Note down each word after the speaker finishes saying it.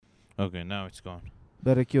Okay, now it's gone.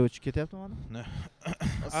 1 2 3 ketyapti mana.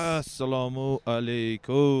 Assalomu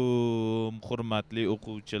alaykum, hurmatli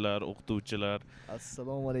o'quvchilar, o'qituvchilar.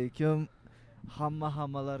 Assalomu alaykum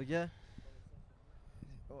hammalarga.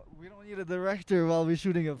 We don't need a director while we're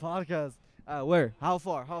shooting a podcast. Where? How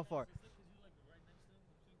far?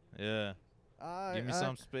 Yeah, give me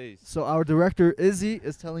some space. So our director Izzy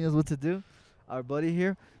is telling us what to do. Our buddy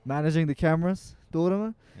here managing the cameras.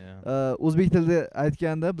 To'g'rimi? Yeah. O'zbek tilida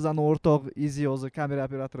aytganda bizning o'rtoq Izzy o'zi kamera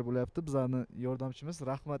operatori bo'lyapti. Bizning yordamchimiz.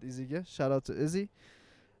 Rahmat Izzyga. Shout out to Izzy.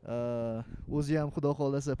 O'zi ham xudo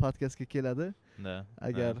xolasa podcastga keladi.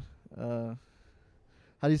 Agar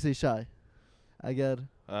how do you say shy? Agar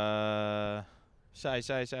Shay.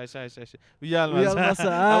 Uyalmasa.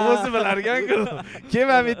 O'zi bilargan-ku.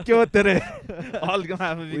 Kelmamitga o'tirib.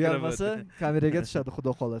 Olg'imami mikrofon. Uyalmasa kameraga tushadi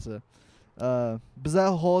xudo xolasa. Biza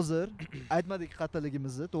hozir aytmadik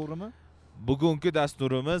qataligimizni, to'g'rimi? Bugungi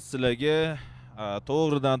dasturimiz sizlarga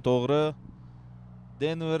to'g'ridan to'g'ri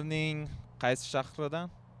Denverning qaysi shahridan?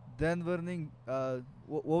 Denverning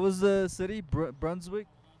what was the city? Brunswick?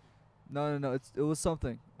 No, it was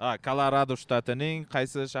something. Colorado shtatining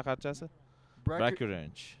qaysi shaharchasi?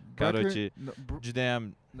 Breckenridge. Короче, juda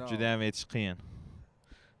ham aytish qiyin.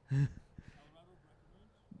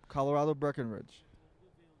 Colorado Breckenridge.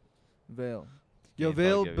 Vale.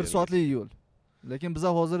 Vale bir soatlik yo'l. Lekin biz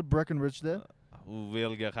hozir Breckenridge'da. U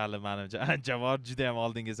Vale'ga hali menimcha ancha bor, juda ham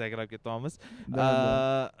oldinga sakrab ketyapmiz.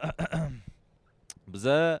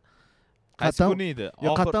 Biza qaysi kun edi?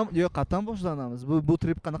 Qatdan boshlanamiz. Bu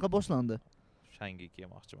trip qanaqa boshlandi? Shanga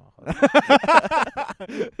kelmoqchiman hozir.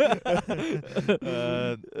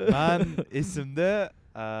 Men esimda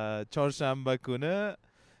chorshanba kuni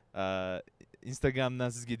Instagramdan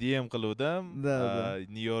sizga DM qiluvdim.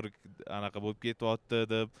 New York anaqa bo'lib ketyapti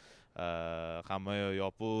deb, hamma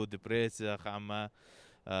yopiq, depressiya,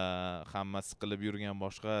 hamma siqilib yurgan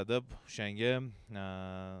boshqa deb, o'shanga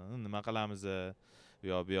nima qilamiz?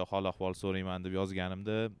 Bu yoq hol ahvol so'rayman deb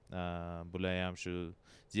yozganimda, bular ham shu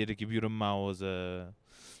zerikib yuribman o'zi,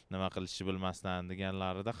 nima qilishni bilmasdan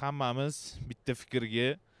deganlarida hammamiz bitta fikrga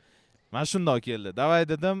men shundoq keldi. Davay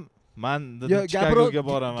dedim, men Chicagoga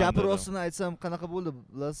boraman. Gapir rostini aytsam qanaqa bo'ldi,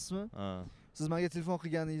 bilasizmi? Siz menga telefon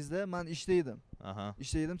qilganingizda men ishda edim.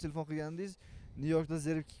 Telefon qilganingiz, New Yorkda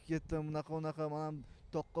zerikib ketdim, unaqa, men ham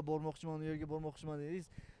toqqa bormoqchiman, u yerga bormoqchiman dedingiz.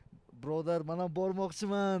 Brother, men ham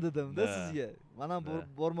bormoqchiman dedim-da sizga. Men ham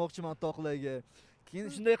bormoqchiman toqlarga. Keyin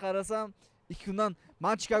shunday qarasam, 2 kundan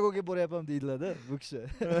men Chicagoga boryapman deydilar-da bu kishi.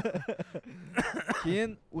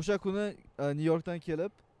 Keyin o'sha kuni New Yorkdan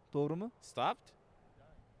kelib, to'g'rimi? Stopped?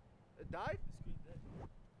 Died?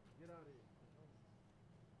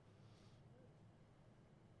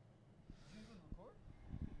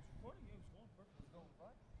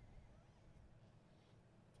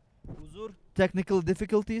 Uzr, technical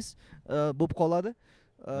difficulties bo'lib qoladi.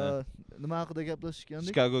 Nima haqida gaplashishgandik?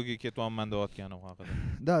 Chicagoga ketyapman deyotganim haqida.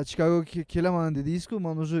 Da, Chicagoga kelaman dedingiz-ku,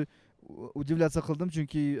 men o'zi udivlyatsiya qildim,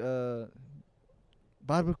 chunki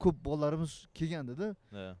baribir ko'p bolalarimiz kelgandi-da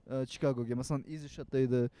Chicagoga. Masalan, Izzy o'sha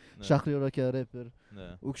edi, Shahriyor aka rapper.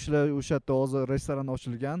 U kishilar o'sha yerda hozir restoran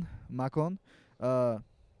ochilgan, makon.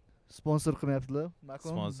 Sponsor qilyaptilar.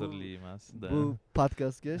 Makon sponsorli emas. Bu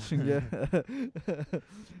podkastga shunga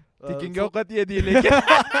tekinga ovqat yedik lekin.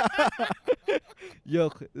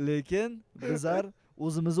 Yo'q, lekin bizlar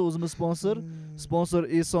o'zimiz sponsor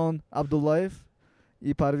Eson Abdullayev,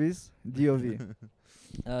 Parviz DOV.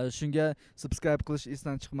 Shunga subscribe qilish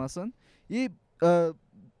esdan chiqmasin.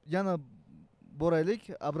 Yana boraylik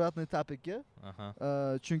обратный topikka.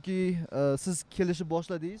 Chunki siz kelishni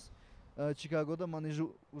boshladingiz. Chicagoda men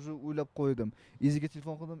уже o'ylab qo'ydim. Izzyga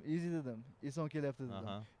telefon qildim, Izzy dedim, Eson kelyapti dedim.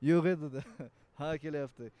 Yo'q dedi. Ha,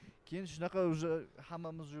 kelyapti. Keyin shunaqa уже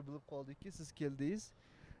hammamiz bilib qoldikki, siz keldingiz.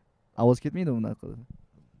 Ovoz ketmaydi unaqa.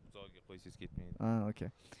 Uzoqga qo'ysangiz ketmaydi. Okay.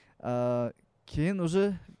 Keyin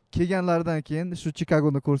уже kelganlardan keyin shu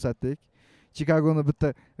Chicagoni ko'rsatdik. Chicagoni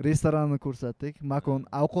bitta restoranni ko'rsatdik. Makon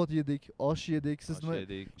ovqat yedik, osh yedik. Siz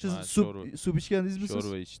suv ichgandingizmi siz?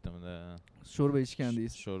 Sho'rva ichdim-da. Sho'rva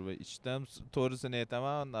ichgandingiz. Sho'rva ichdim. To'g'risini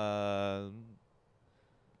aytaman,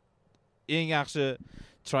 eng yaxshi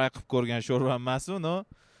try qilib ko'rgan sho'rva emas-u,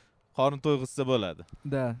 qorin to'yg'izsa bo'ladi.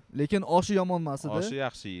 Da, lekin oshi yomon emas edi. Oshi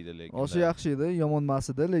yaxshi edi lekin. Oshi yaxshi edi, yomon emas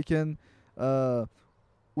edi, lekin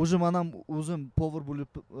o'zi men ham o'zim power bo'lib,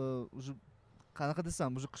 o'zi qanaqa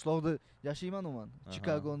desam, o'zi qishloqda yashayman men.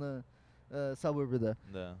 Chicagoni suburbida.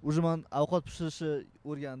 O'zi men ovqat pishirishni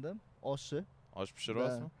o'rgandim, oshni. Osh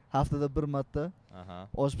pishiryapsizmi? Haftada bir marta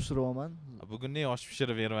osh pishiryapman. Bugun ne osh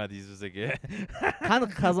pishirib bermadingiz bizga? Qani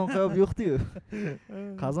qozon kabob yo'qdi-yu.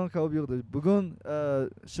 Qozon kabob yo'qdi. Bugun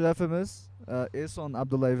shefimiz Eson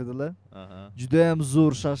Abdullayevdilar. Juda ham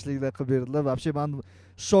zo'r shashliklar qilib berdilar. Вообще men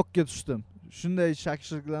shokka tushdim. Shunday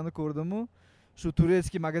shak-shirklarni ko'rdim-u, shu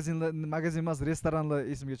turetskiy magazin emas, restoranlar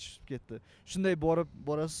esimga tushib ketdi. Shunday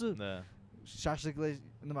borasiz. Shashliklar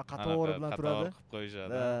nima qatori bilan turadi. Qilib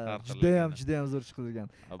qo'yishadi. Juda ham zo'r chiqilgan.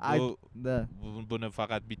 Buni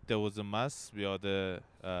faqat bitta o'zim emas, bu yerda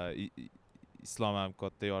Islom ham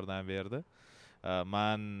katta yordam berdi.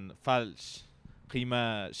 Men falsh qiyma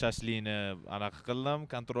shashlikni anaqa qildim,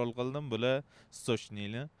 kontrol qildim, bular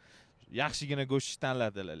sochnikni. Yaxshigina go'sht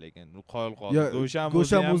tanladilar, lekin qoyil qoldi. Go'sht ham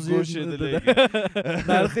go'sht edi, lekin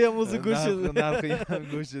narxi ham o'zi go'sht edi. Narxi ham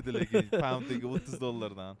go'sht edi, lekin poundiga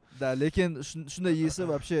 $30 Da, lekin shunday yesa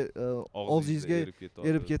вообще og'zingizga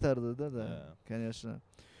erib ketardi-da, конечно.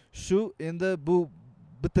 Shu endi bu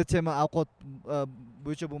bitta tema ovqat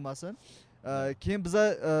bo'yicha bo'lmasin. Keyin biz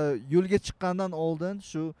yo'lga chiqqandan oldin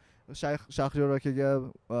shu Shahriyor akaga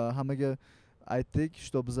hammaga aytdik,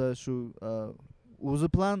 что biz shu o'zi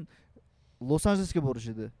plan Los-Anjelesga borish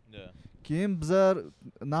edi. Keyin bizlar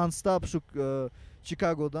non-stop shu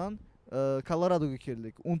Chicagodan Coloradoga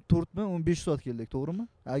keldik. 14 mi 15 soat keldik, to'g'rimi?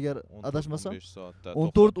 Agar adashmasam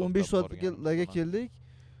 14-15 soatlarga keldik.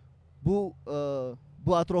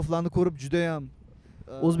 Bu atroflarni ko'rib juda ham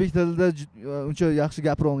o'zbek tilida uncha yaxshi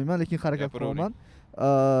gapira olmayman, lekin harakat qilaman.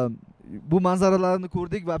 Bu manzaralarni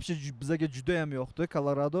ko'rdik, вообще bizga juda ham yoqdi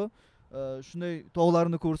Colorado. Shunday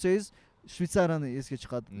tog'larni ko'rsangiz Shvetsariyani esga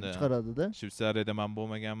chiqaradi-da. Shvetsariyada men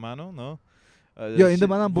bo'lmaganman-ku, no. Yo, endi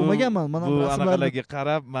men ham bo'lmaganman. Men ham rasmlarga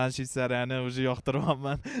qarab, men Shvetsariyani o'zi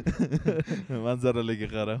yoqtiryapman. Manzaralarga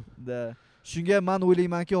qarab. Da. Shunga men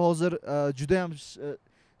o'ylaymanki, hozir juda ham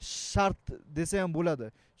shart desa ham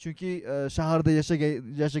bo'ladi. Chunki shaharda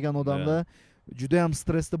yashagan odamlar juda ham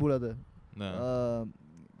stressda bo'ladi.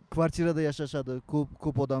 Kvartirada yashashadi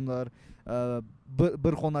ko'p odamlar,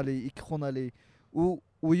 bir xonali, ikki xonali.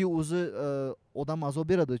 Uyi o'zi odam azob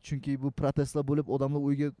beradi, chunki bu protestlar bo'lib odamlar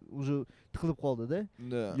uyiga уже tiqilib qoldi-da.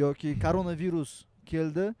 Yoki koronavirus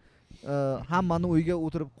keldi, hammani uyiga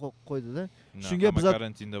o'tirib qo'ydi-da. Shunga biz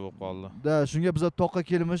karantinda bo'lib qoldi. Da, shunga biz toqqa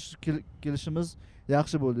kelishimiz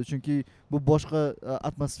yaxshi bo'ldi, chunki bu boshqa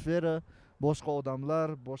atmosfera, boshqa odamlar,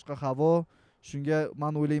 boshqa havo. Shunga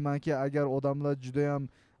men o'ylaymanki, agar odamlar juda ham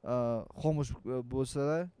xomush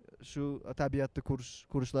bo'lsalar, shu tabiatni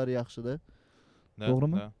ko'rishlari yaxshi-da.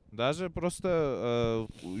 To'g'rimi? Даже просто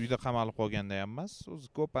uyda qamalib qolganda ham emas, o'zi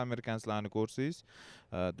ko'p amerikanlarni ko'rsangiz,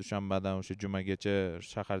 dushanbadan o'sha jumagacha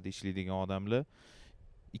shaharda ishlaydigan odamlar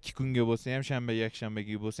 2 kunga bo'lsa ham, shanba,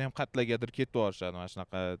 yakshanbaga bo'lsa ham qatlagadir ketib borishadi mana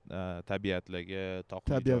shunaqa tabiatlarga,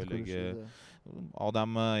 toqli joylarga.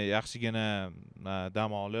 Odamni yaxshigina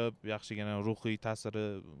dam olib, yaxshigina ruhiy ta'siri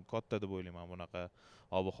katta deb o'ylayman bunaqa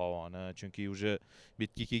ob-havoni. Chunki уже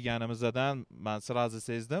betga kelganimizdan men sразу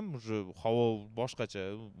sezdim, уже havo boshqacha.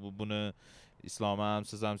 Buni Islom ham,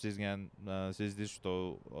 siz ham sezdingiz,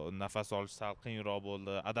 что nafas olish sal qiyinroq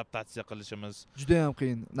bo'ldi. Adaptatsiya qilishimiz juda ham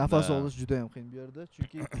qiyin. Nafas olish juda ham qiyin bu yerda.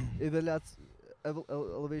 Chunki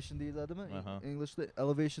elevation deyiladimi? Inglishda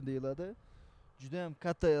elevation deyiladi. Juda ham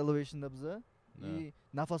katta elevationda biza.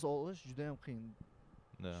 Nafas olish juda ham qiyin.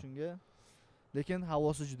 Shunga lekin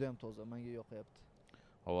havosi juda ham toza, menga yoqayapti.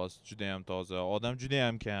 Havosi juda ham toza, odam juda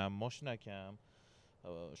ham kam, mashina kam.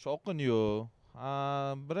 Shovqin yo'q.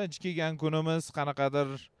 Birinchi kelgan kunimiz qanaqadir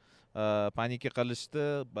panika qilishdi,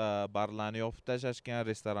 barlarni yopib tashlashgan,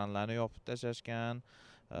 restoranlarni yopib tashlashgan.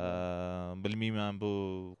 Bilmayman bu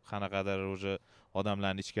qanaqadir o'sha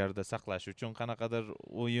odamlarni ichkarida saqlash uchun qanaqadir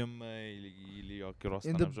o'yinmi yoki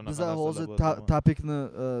rostdan ham shunaqa narsalar bo'ldimi? Endi biz hozir tapikni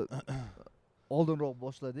oldinroq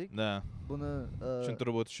boshladik. Buni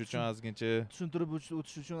tushuntirib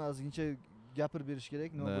o'tish uchun ozgincha gapirib berish kerak,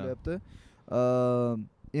 nima bo'lyapti.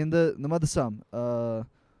 Endi nima desam,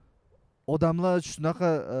 odamlar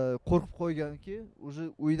shunaqa qo'rqib qo'yganki, уже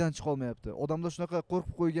uydan chiqa olmayapti. Odamlar shunaqa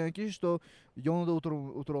qo'rqib qo'yganki, что yonida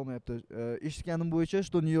o'tira olmayapti. Eshitganim bo'yicha,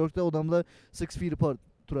 что New Yorkda odamlar 6 feet apart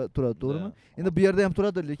turadi, to'g'rimi? Endi bu yerda ham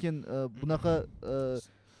turadi, lekin bunaqa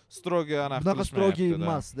strogi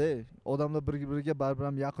emas-da. Odamlar bir-biriga baribir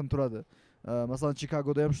ham yaqin turadi. Masalan,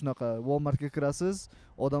 Chicagoda ham shunaqa. Walmartga kirasiz,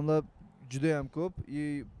 odamlar juda ham ko'p,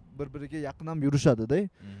 bir-biriga yaqin ham yurishadi-da.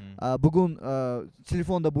 Bugun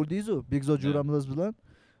telefonda bo'ldingiz-ku, Bekzod Jo'ramiz bilan.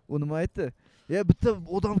 U nima aytdi? bitta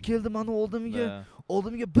odam keldi mani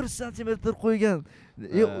oldimga 1 santimetr qo'ygan.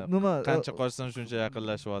 Nima? Qancha qochsam shuncha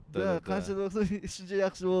yaqinlashyapti. Qancha qochsam shuncha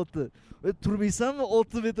yaxshi bo'lyapti. Turmaysanmi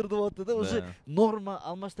 6 metr deyapti-da, o'sha norma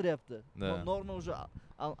almashtiryapti. Norma o'sha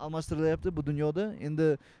almashtirilyapti bu dunyoda. Endi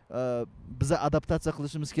biza adaptatsiya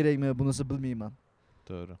qilishimiz kerakmi, bunisi bilmayman.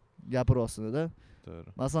 To'g'ri. Gapir ostida-da. To'g'ri.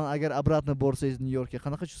 Masalan, agar obratno borsangiz Nyu-Yorkka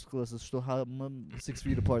qanaqa chus qilasiz? Что hamma 6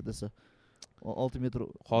 feet apart desa. 6 metr.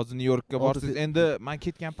 Hozir Nyu-Yorkka borsiz, endi men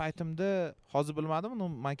ketgan paytimda, hozir bilmadim,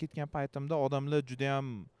 men ketgan paytimda odamlar juda ham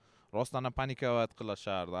rostdan panikavat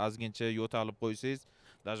qilishardi. Ozgincha yo'talib qo'ysangiz,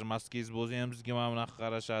 даже maskangiz bo'lsa ham sizga mana bunaqa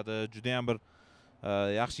qarashadi. Juda ham bir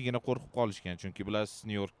yaxshigina qo'rqib qolishgan, chunki bilasiz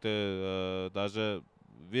Nyu-Yorkda даже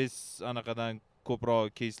ves anaqadan ko'proq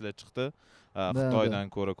keyslar chiqdi. Xitoydan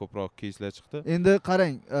ko'ra ko'proq keyslar chiqdi. Endi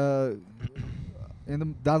qarang, endi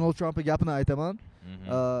Donald Trumpning gapini aytaman.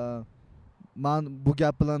 Men bu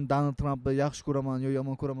gap bilan Donald Trumpni yaxshi ko'raman yo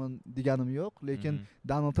yomon ko'raman deganim yo'q, lekin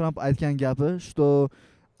Donald Trump aytgan gapi, что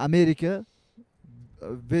Amerika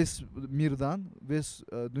ves mirdan, ves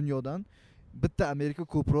dunyodan bitta Amerika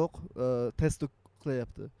ko'proq test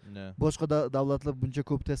qilyapti. Boshqa davlatlar buncha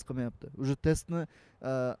ko'p test qilmayapti. O'sha testni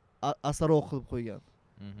asarroq qilib qo'ygan.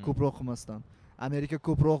 Ko'proq qilmasdan. Amerika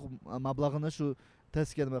ko'proq mablag'ini shu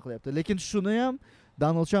testga nima qilyapti. Lekin shuni ham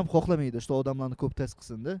Donald Trump xohlamaydi, что odamlarni ko'p test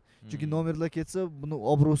qilsin-da. Chunki nomerlar ketsa, buni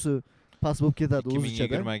obro'si past bo'lib ketadi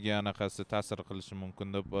o'zicha-da. 2020 ga anaqasi ta'sir qilishi mumkin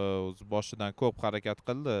deb o'zi boshidan ko'p harakat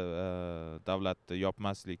qildi davlatni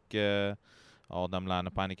yopmaslikka,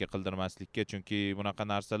 odamlarni panika qildirmaslikka, chunki bunaqa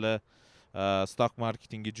narsalar stock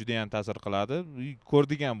marketingga juda ham ta'sir qiladi.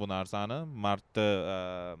 Ko'rdik ham bu narsani. Martda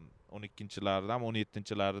 12-chilarida,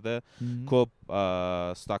 17-chilarida ko'p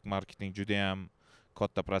stock marketing juda ham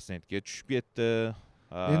katta prosentga tushib ketdi.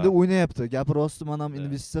 Endi o'ynayapti. Gapir rosti, men ham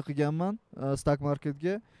investitsiya qilganman stock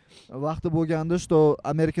marketga. Vaqti bo'lganda, что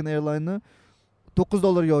American Airlines'ni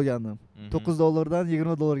 $9 olgandim. $9 dan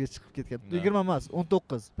 $20 ga chiqib ketgan. 20 emas,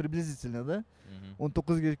 19 приблизительно-da.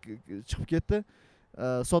 19 ga chiqib ketdi.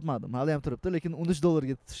 Sotmadim. Hali ham turibdi, lekin $13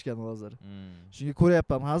 ga tushgan hozir. Shunga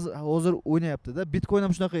ko'ryapman. Hozir o'ynayapti-da. Bitcoin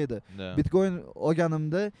ham shunaqa edi. Bitcoin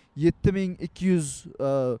olganimda 7200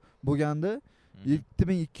 bo'lganda,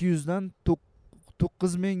 7200 dan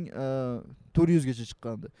 9400 gacha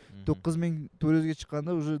chiqqandi. 9400 ga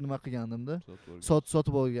chiqqanda уже nima qilgandim-da?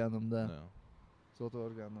 Sotib olgandim-da. Sotib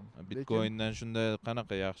olgandim. Bitcoindan shunda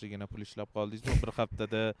qanaqa yaxshigina pul ishlab qoldingizmi? Bir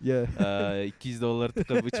haftada $200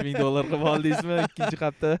 tiqib $3000 qilib oldingizmi? Ikkinchi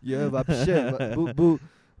hafta? Yo'q, вообще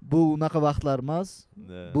bu unaqa vaqtlar emas.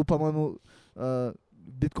 Bu, по-моему,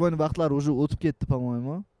 Bitcoin vaqtlari уже o'tib ketdi,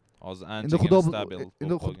 по-моему. Hozir ancha stabil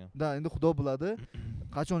bo'lib qolgan. Endi xudo biladi,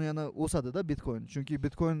 qachon yana o'sadi-da Bitcoin. Chunki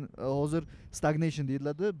Bitcoin hozir stagnation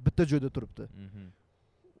deyiladi, bitta joyda turibdi.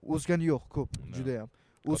 O'sgani yo'q, ko'p, juda ham.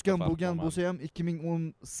 O'sgan bo'lgan bo'lsa ham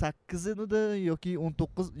 2018-da yoki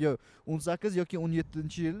 18 yoki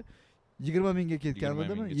 17-yil 20 mingga ketgan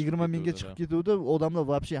edimi? 20 mingga chiqib ketuvdi. Odamlar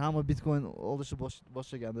вообще hamma Bitcoin olishni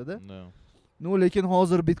boshlaganda-da. No, lekin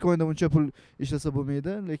hozir Bitcoinda uncha pul ishlasa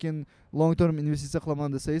bo'lmaydi, lekin long term investitsiya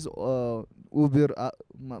qilaman desangiz, Uber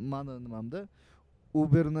mani nimamda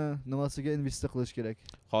Uberni nimasiga investitsiya qilish kerak.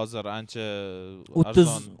 Hozir ancha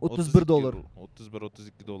arzon $31.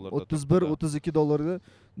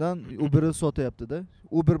 $32dan Uberni sotyapti-da.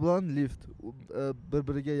 Uber bilan Lyft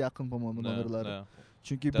bir-biriga yaqin bo'lmoqda nomerlari.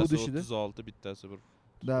 Chunki bu dishida 36 bittasi bir.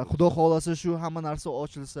 Da, xudo xolasa shu hamma narsa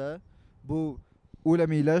ochilsa, bu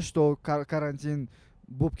o'ylamanglar, что karantin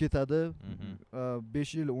bo'lib ketadi.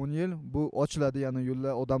 5 yil, 10 yil bu ochiladi, yana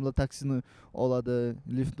yo'llar, odamlar taksini oladi,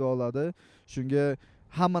 liftni oladi. Shunga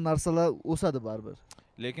hamma narsalar o'sadi baribir.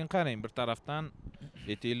 Lekin qarang, bir tarafdan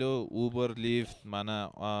aytaylik, Uber, Lyft mana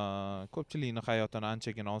ko'pchilikning hayotini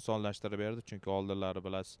anchagina osonlashtirib berdi, chunki oldinlari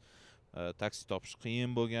bilasiz, taksi topish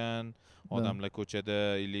qiyin bo'lgan. Odamlar ko'chada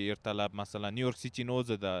ertalab, masalan, New York City'ning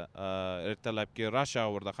o'zida ertalabki rush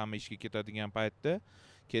hourda hamma ishga ketadigan paytda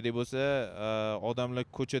kerak bo'lsa, odamlar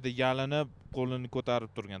ko'chada yalinib, qo'lini ko'tarib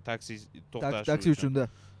turgan taksi to'xtash taksi uchun-da.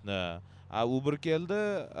 Uber keldi,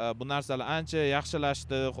 bu narsalar ancha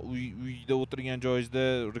yaxshilashdi. Uyda o'tirgan joyingizda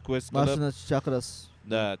request qilib mashina chaqirasiz.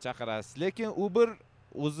 Chaqirasiz. Lekin Uber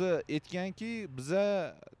o'zi aytganki, biza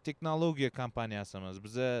texnologiya kompaniyasimiz,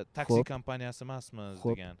 biza taksi kompaniyasi emasmiz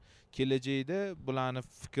degan. Kelajakda bularning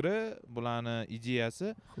fikri, bularning ideyasi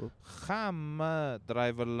hamma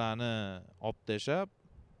driverlarni olib tashlab,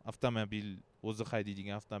 avtomobil o'zi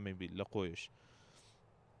haydaydigan avtomobillar qo'yish.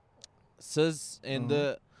 Siz endi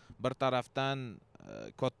bir tarafdan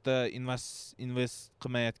katta invest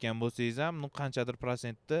qilmayotgan bo'lsangiz ham, qanchadir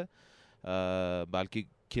prosentda balki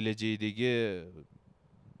kelajakdagi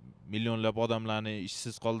millionlab odamlarni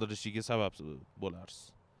ishsiz qoldirishiga sabab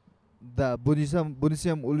bo'larsiz. Da, bunisi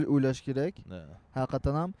ham o'ylash kerak.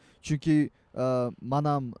 Haqiqatan ham, chunki men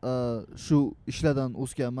ham shu ishlardan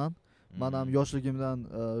o'sganman. Men ham yoshligimdan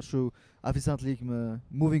shu ofitsiantlikmi,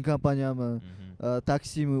 moving kompaniyami,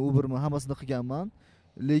 taksimi, Ubermi hammasini qilganman.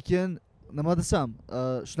 Lekin nima desam,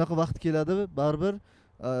 shunaqa vaqt keladi, baribir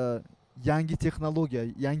yangi texnologiya,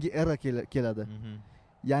 yangi era keladi.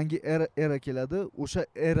 Yangi era keladi. O'sha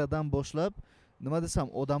eradan boshlab nima desam,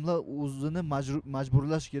 odamlar o'zini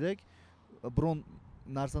majburlash kerak biron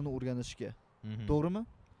narsani o'rganishga. To'g'rimi?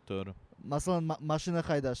 To'g'ri. Masalan, mashina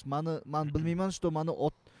haydash. Men bilmayman, что mani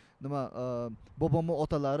nima bobomning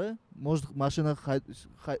otalari mashina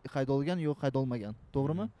haydolgan yo'q haydolmagan.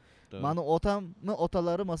 To'g'rimi? Mani otamning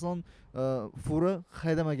otalari masalan fura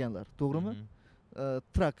haydamaganlar. To'g'rimi?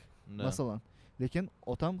 Trak masalan. Lekin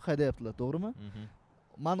otam haydayaptilar. To'g'rimi?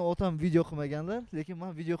 Mani otam video qilmaganlar, lekin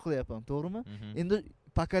men video qilyapman, to'g'rimi? Endi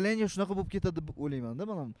pokoleniya shunaqa bo'lib ketadi deb o'ylayman-da,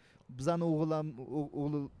 mana bizani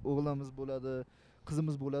o'g'illarimiz bo'ladi,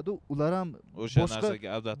 qizimiz bo'ladi, ular ham o'sha narsaga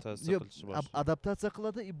adaptatsiya qilishni boshlaydi. Adaptatsiya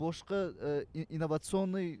qiladi, boshqa innovatsion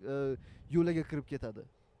yo'lga kirib ketadi.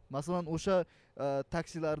 Masalan, o'sha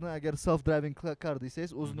taksilarni agar self driving car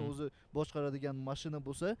desangiz, o'zini o'zi boshqaradigan mashina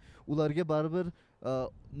bo'lsa, ularga baribir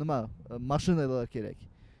nima, mashinalar kerak.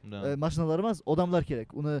 Mashinalar emas, odamlar kerak.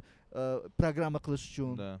 Uni programma qilish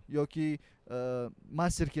uchun yoki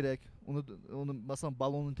master kerak. Uni masalan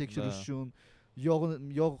balonni tekshirish uchun,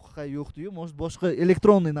 yog' yo'qdi-yu, boshqa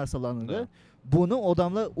elektronniy narsalarni buni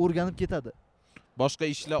odamlar o'rganib ketadi. Boshqa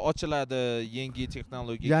ishlar ochiladi, yangi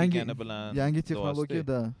texnologiya kelgani bilan. Yangi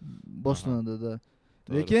texnologiyada boshlanadi.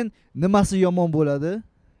 Lekin nimasi yomon bo'ladi?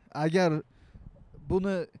 Agar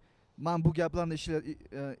buni men bu gaplarni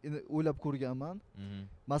o'ylab ko'rganman.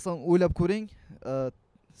 Masalan, o'ylab ko'ring,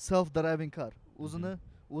 self driving car,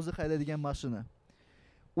 o'zi haydaydigan mashina.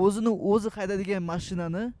 O'zi haydaydigan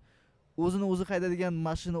mashinani,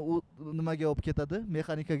 nimaga olib ketadi?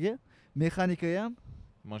 Mexanikaga. Mexanika ham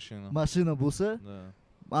mashina bo'lsa,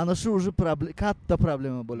 mana shu o'zi katta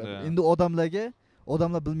problema bo'ladi. Endi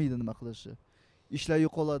odamlar bilmaydi nima qilishni. Ishlar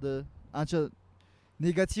yo'qoladi, ancha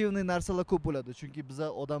negativniy narsalar ko'p bo'ladi, chunki biz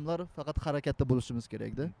odamlar faqat harakatda bo'lishimiz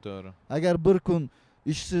kerak-da. To'g'ri. Agar bir kun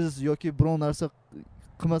ishsiz yoki biron narsa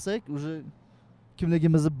qilmasak, o'zi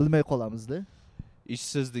kimligimizni bilmay qolamiz-da.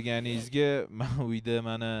 Ishsiz deganingizga, men uyda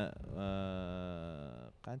mana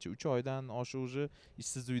qancha 3 oydan oshiq o'zi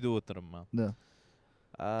ishsiz uyda o'tiribman. Da.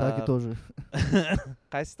 Taki тоже.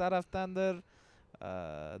 Qaysi tarafdandir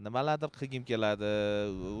nimalardir qilgim keladi.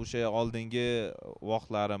 O'sha oldingi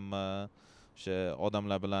vaqtlarimni, o'sha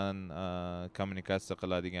odamlar bilan kommunikatsiya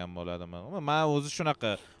qiladigan bo'ladimi? Men o'zi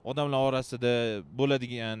shunaqa odamlar orasida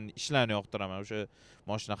bo'ladigan ishlarni yoqtiraman. O'sha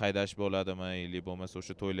mashina haydash bo'ladimi, yoki bo'lmasa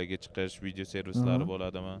o'sha to'ylarga chiqish, video servislari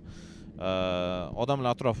bo'ladimi? Odamlar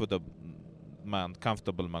atrofida men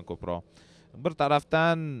comfortableman ko'proq. Bir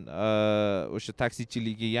tarafdan o'sha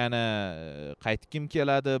taksichilikka yana qaytgim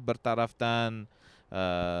keladi, bir tarafdan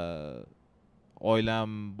oilam,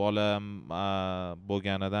 bolam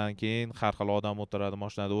bo'lganidan keyin har xil odam o'tiradi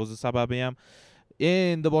mashinada. O'zi sababi ham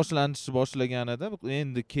endi boshlaganida,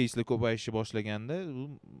 endi keyslar ko'payishni boshlaganda,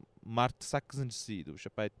 mart 8-si edi. O'sha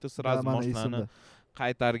paytda sразу mashinani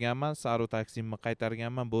qaytarganman, Saru taksimni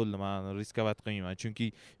qaytarganman, bo'ldi, men riskovat qilmayman. Chunki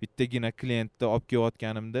bittagina klientni olib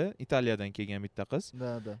kelayotganimda Italiyadan kelgan bitta qiz.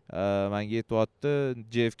 Menga aytibdi,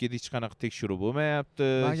 JFKda hech qanaqa tekshiruv bo'lmayapti,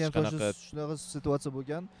 hech qanaqa shunaqa situatsiya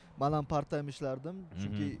bo'lgan. Men ham part-time ishlardim,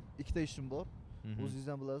 chunki ikkita ishim bor.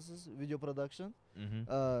 O'zingizdan bilasiz, video production.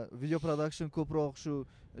 Video production ko'proq shu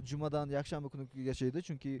jumadan yakshanba kunigacha edi,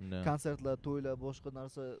 chunki konsertlar, to'ylar, boshqa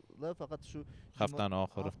narsalar faqat shu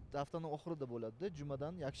haftaning oxirida bo'ladi-da,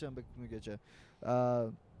 jumadan yakshanba kunigacha.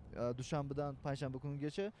 Dushanbadan payshanba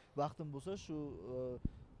kunigacha vaqtim bo'lsa, shu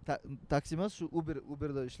taksi emas, shu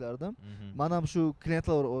Uberda ishlardim. Men ham shu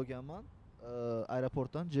klientlar olganman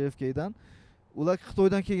aeroportdan, JFKdan. Ular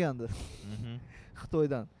Xitoydan kelgandi.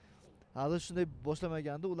 Xitoydan. Hali shunday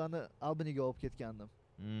boshlamaganda ularni Albaniga olib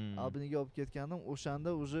ketgandim.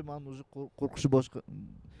 O'shanda o'zi men qo'rqishni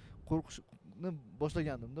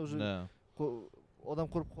boshlagandim-da, o'zi odam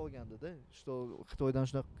qo'rqib qolgandi-da. Xitoydan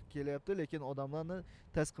shunaqa kelyapti, lekin odamlarni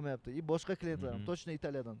test qilmayapti. Boshqa klientlar ham точно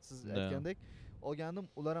Italiyadan siz aytgandek olgandim,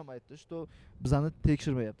 ular ham aytdi, что bizani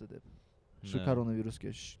tekshirmayapti deb. Shu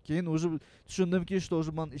koronavirusga. Keyin o'zi tushundimki, что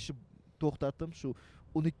o'zi men ishni to'xtatdim, shu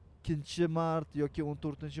 12-mart yoki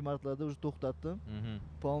 14-martlarda o'zi to'xtatdim.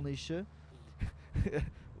 Polniy ishni.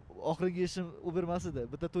 Oxirgi ishim Uber emas edi.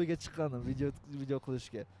 Bitta to'yga chiqqanim video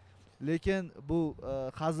qilishga. Lekin bu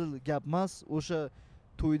hazil gap emas. O'sha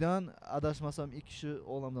to'ydan adashmasam 2 kishi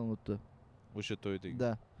olamdan o'tdi. O'sha to'ydagi.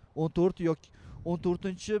 Da. 14 yoki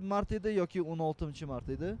 14-mart edi yoki 16-mart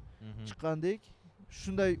edi. Chiqqandik.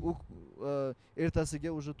 Shunday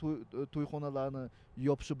ertasiga уже to'yxonalarni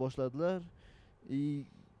yopishib boshladilar.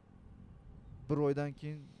 Bir oydan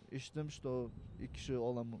keyin eshitdim, что 2 kishi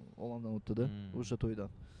olamdan o'tdi-da o'sha to'ydan.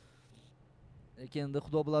 Lekin endi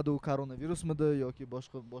xudo biladi, u koronavirusmidi yoki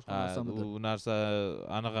boshqa narsamidi. U narsa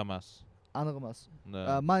aniq emas. Aniq emas.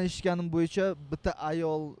 Men eshitganim bo'yicha bitta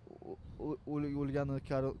ayol o'lgani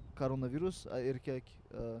koronavirus, erkak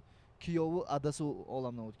kuyovi adasi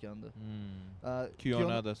olamdan o'tgandi.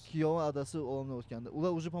 Kuyovi adasi olamdan o'tgandi.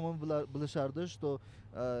 Ular уже по-моему bilishardi, что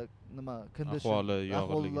nima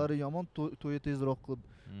ahvollari yomon, to'yi tezroq qilib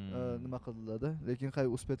nima qildilar-da. Lekin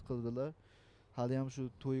uspet qildilar. Hali ham shu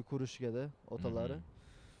to'yi ko'rishgada otalari.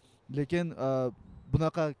 Lekin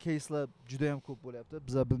bunaqa caselar juda ham ko'p bo'lyapti.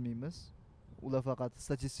 Biz bilmaymiz. Ular faqat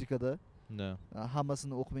statistikada.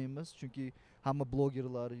 Hammasini o'qimaymiz, chunki hamma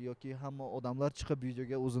blogerlar yoki hamma odamlar chiqib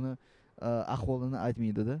videoga o'zini ahvolini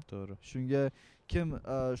aytmaydi-da. To'g'ri. Shunga kim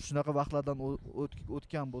shunaqa vaqtlardan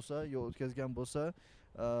o'tgan bo'lsa, yo o'tkazgan bo'lsa,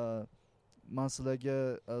 men sizlarga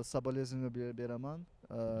соболезнование beraman.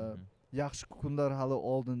 Yaxshi kunlar hali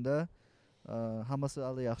oldinda. Hammasi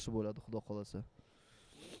hali yaxshi bo'ladi, xudo xolasa.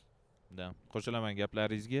 Qo'shilaman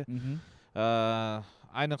gaplaringizga.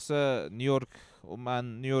 Ayniqsa men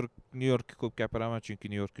New Yorkka ko'p gapiraman, chunki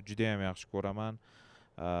New Yorkni juda ham yaxshi ko'raman.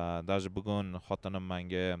 Даже bugun xotinim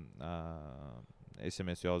menga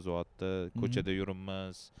SMS yozyapti. Ko'chada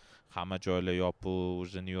yuribmiz, hamma joylar yopiq,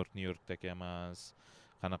 уже New Yorkdek emas.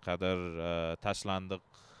 Qanaqadir tashlandiq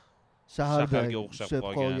shaharga o'xshab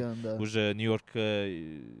qolgan. Уже New Yorkni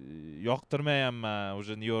yoqtirmayapman.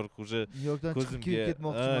 Уже New York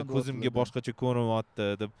ko'zimga boshqacha ko'rinyapti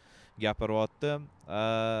deb gapiryapti.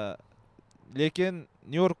 Lekin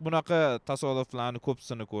New York bunaqa tasodiflarni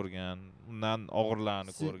ko'psini ko'rgan, undan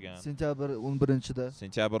og'irlarni ko'rgan. Sentyabr 11-da.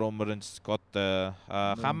 Sentyabr 11-si katta.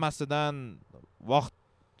 Hammasidan vaqt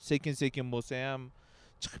sekin bo'lsa ham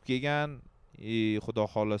chiqib kelgan. Xudo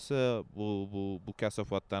xolasa bu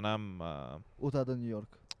kasofatdan ham o'tadi New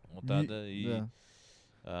York. O'tadi,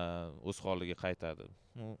 o'z holiga qaytadi.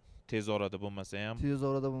 Tez orada bo'lmasa ham,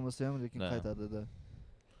 lekin qaytadi-da.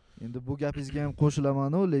 Endi bu gapingizga ham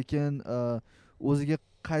qo'shilaman, lekin o'ziga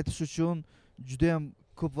qaytish uchun juda ham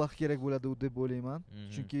ko'p vaqt kerak bo'ladi deb o'ylayman.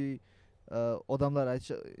 Chunki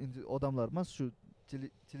odamlar emas, shu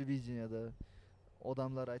televideniyada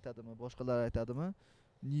odamlar aytadimi, boshqalar aytadimi?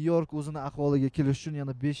 New York o'zini ahvoliga kelish uchun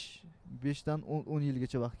yana 5 dan 10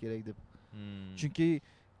 yilgacha vaqt kerak deb. Chunki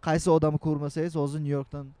qaysi odamni ko'rmasangiz, hozir New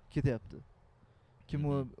Yorkdan ketyapti. Kim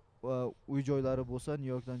uy joylari bo'lsa,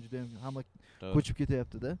 New Yorkdan juda ham hamma ko'chib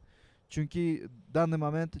ketyapti-da. Chunki данный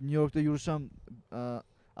moment New Yorkda yurish ham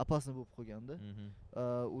опасно bo'lib qolganda.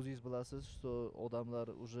 O'zingiz bilasiz, что odamlar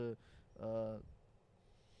уже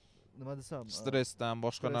nima desam, stressdan,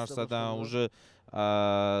 boshqa narsadan уже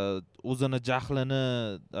o'zini jahlini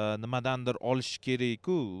nimadandir olish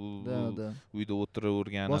kerak-ku. Uyda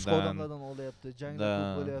o'tiraverganidan. Boshqa odamlardan olyapti, janglar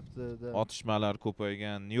ko'p bo'lyapti. Otishmalar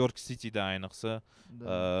ko'paygan. New York Cityda ayniqsa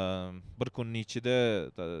bir kunning ichida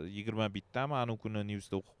 20 tami anu kuni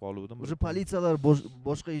newsda o'qib qoluvdim. Уже politsiyalar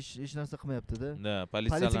boshqa hech narsa qilmayapti-da.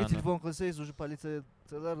 Politsiyaga telefon qilsangiz, уже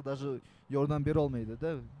politsiyalar даже yordam bera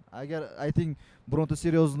olmaydi-da. Agar ayting bironta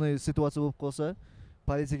seriozniy situatsiya bo'lib qolsa,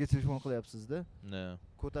 politsiyaga telefon qilyapsiz-da.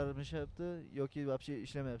 Ko'tarmashyapti yoki вообще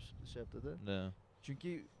ishlamayapti-da.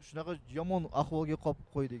 Chunki shunaqa yomon ahvolga qolib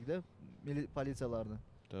qo'ydik-da politsiyalarni.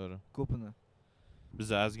 To'g'ri. Ko'pini. Biz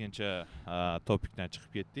ozgincha topikdan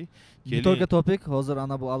chiqib ketdik. Bitta topik, hozir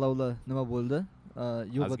ana bu alovlar nima bo'ldi?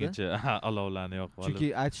 Yo'q edi. Ozgincha alovlarni yo'qib olib. Chunki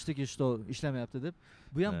aytishdiki, что ishlamayapti deb.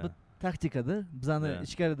 Bu ham bir taktikada, bizani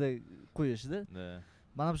ichkarida qo'yishdi.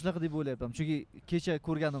 Men ham shunaqa deb o'ylayapman. Chunki kecha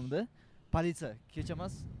ko'rganimda politsiya, kecha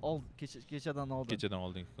emas, kechadan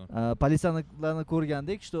oldin. Politsiyalarni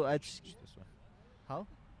ko'rgandik, что aytish. How?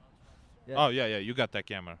 Oh, yeah, you got that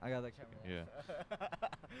camera. I got that camera. Yeah.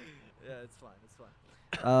 Yeah, it's fine.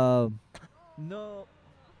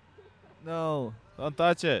 No. Don't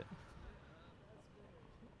touch it.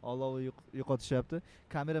 Olovni yo'qotishyapti.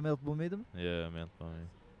 Kamera melt bo'lmaydimi? Yeah, melt bo'lmaydi.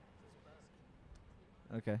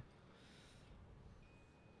 Okay.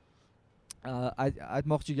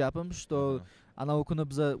 Aytmoqchi gapim, что ana u kuni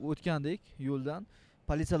biz o'tgandik yo'ldan.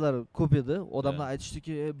 Politsiyalar ko'p edi. Odamlar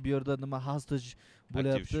aytishdiki, bu yerda nima hostage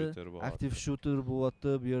bo'lyapti, active shooter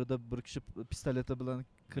bo'lyapti, bu yerda bir kishi pistoleti bilan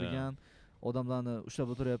kirgan, odamlarni ushlab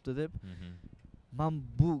o'tiryapti deb. Men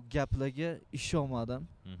bu gaplarga ishonmadim.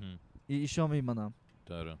 Ishonmayman ham.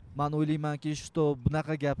 To'g'ri. Men o'ylaymanki, что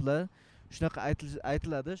bunaqa gaplar shunaqa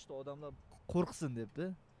aytiladi, что odamlar qo'rqsin debdi.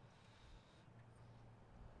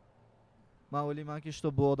 Men o'ylaymanki, что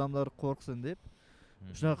bu odamlar qo'rqsin deb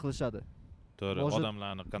shunaqa qilishadi. To'g'ri,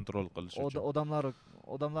 odamlarni kontrol qilish uchun.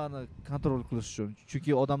 Odamlarni kontrol qilish uchun.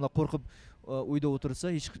 Chunki odamlar qo'rqib uyda o'tirsa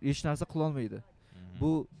hech narsa qila olmaydi.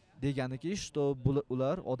 Bu deganiki, что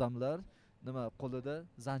odamlar nima qo'lida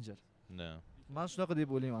zanjir. Men shunaqa deb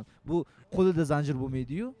o'ylayman. Bu qo'lida zanjir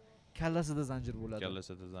bo'lmaydi-yu, kallasida zanjir bo'ladi.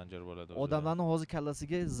 Kallasida zanjir bo'ladi. Odamlarning hozir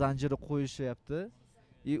kallasiga zanjiri qo'yishyapti.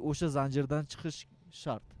 O'sha zanjirdan chiqish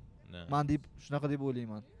shart. Men shunaqa deb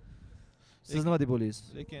o'ylayman. Siz nima deb o'ylaysiz?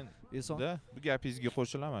 Lekin bu gapingizga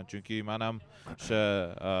qo'shilaman, chunki men ham o'sha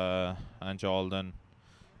ancha oldin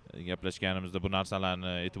gaplashganimizda bu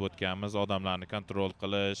narsalarni aytib o'tganmiz, odamlarni kontrol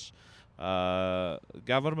qilish,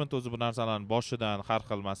 government o'zi bu narsalarni boshidan har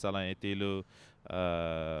xil, masalan aytaylik,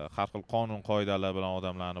 har xil qonun qoidalar bilan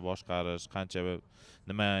odamlarni boshqarish, qancha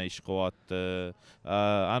nima ish qilyapti.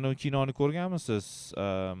 Ana kinoni ko'rganmisiz?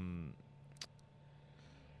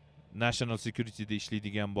 National Security'da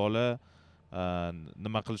ishlaydigan bola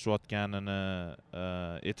nima qilishayotganini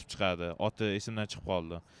aytib chiqadi. Oti esimdan chiqib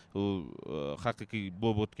qoldi. U haqiqiy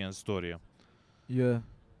bo'lib o'tgan story.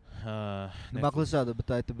 Nima qilishadi?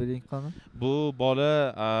 Bitta aytib bering qani? Bu bola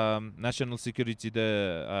National Security'da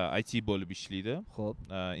IT bo'lib ishlaydi. Xo'p.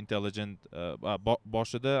 Intelligent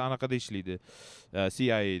boshida anaqada ishlaydi.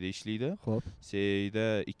 CIA'da ishlaydi. Xo'p. CIA'da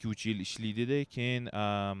 2-3 yil ishlaydi-da, keyin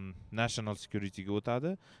National Security'ga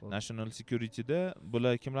o'tadi. National Security'da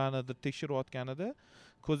bular kimlarnidir tekshirayotganida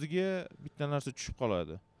ko'ziga bitta narsa tushib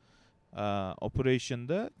qoladi.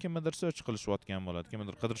 Operationda kimdir search qilishayotgan bo'ladi,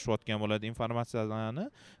 kimdir qidirishayotgan bo'ladi informatsiyalarni.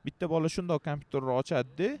 Bitta bola shundoq kompyuterni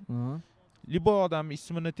ochadi-da, liboy odam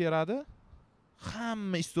ismini teradi,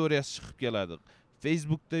 hamma istoriyasi chiqib keladi.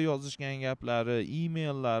 Facebookda yozishgan gaplari,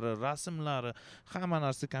 emaillari, rasmlari, hamma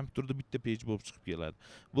narsa kompyuterda bitta page bo'lib chiqib keladi.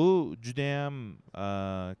 Bu juda ham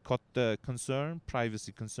katta concern,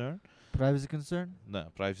 privacy concern. Privacy concern? No,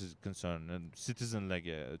 privacy concern.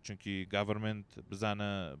 Citizenlarga, chunki government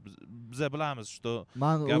biza bilamiz, что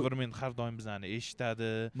government har doim bizani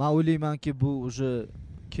eshitadi. Men o'ylaymanki, bu уже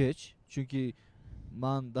kech, chunki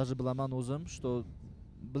men даже bilaman o'zim, что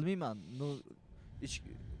bilmayman,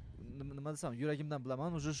 nima desam, yuragimdan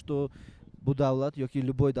bilaman уже, что bu davlat yoki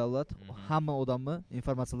любой davlat hamma odamni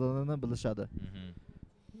informatsiyalarini bilishadi.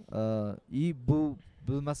 И bu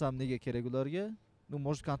bilmasam nega kerak ularga?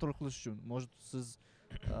 Может kontrol qilish uchun, может siz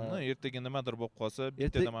ertaga nimadir bo'lib qolsa,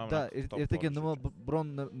 bittadan mana ertaga nima biron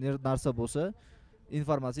narsa bo'lsa,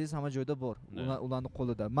 informatsiyangiz hamma joyda bor, ularning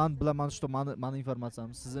qo'lida. Men bilaman, что meni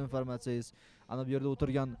informatsiyam, sizning informatsiyangiz, ana bu yerda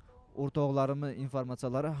o'tirgan o'rtoqlarimning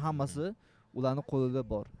informatsiyalari hammasi ularning qo'lida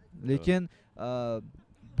bor. Lekin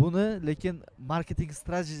lekin marketing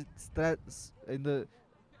strategy endi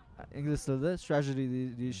ingliz tilida strategy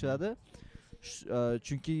deyishadi.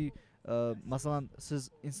 Chunki masalan siz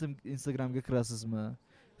Instagramga kirasizmi,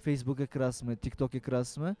 Facebookga kirasizmi, TikTokga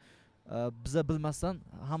kirasizmi, biza bilmasdan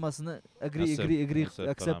hammasini agree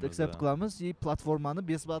accept qilamiz и platformani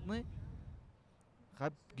бесплатный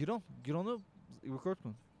gironi record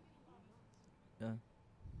qilin. Yeah.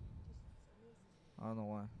 I don't know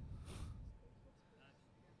why.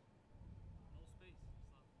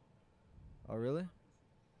 Oh really?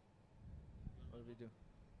 What did we do?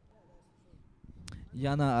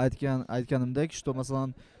 Yana aytganimdek, что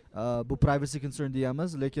masalan bu privacy concern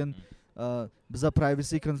deyamiz, lekin biza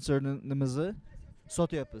privacy concernimizni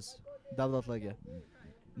sotyapmiz davlatlarga.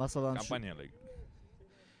 Masalan kompaniyalarga.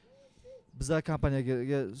 Biza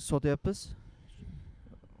kompaniyaga sotyapmiz.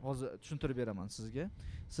 Hozir tushuntirib beraman sizga.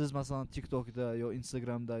 Siz masalan TikTokda yo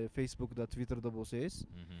Instagramda yo Facebookda, Twitterda bo'lsangiz,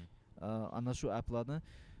 ana shu applarni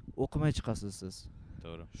o'qimay chiqasiz siz.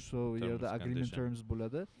 To'g'ri. Shu yerda agreement terms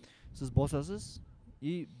bo'ladi. Siz bosasiz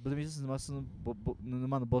и bilmaysiz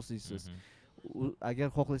nimani bosasiz. Agar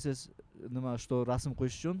xohlasangiz nima что rasm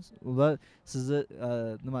qo'yish uchun ular sizni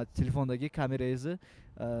nima telefondagi kamerangizni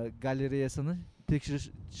galereyasini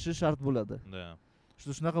tekshirishi shart bo'ladi.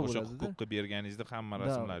 Shunaqa bo'ladi. O'sha huquqni berganingizda hamma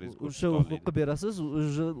rasmlaringiz ko'rib o'sha huquqni berasiz,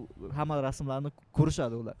 o'sha hamma rasmlarni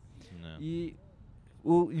ko'rishadi ular. И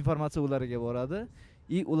u informatsiya ularga boradi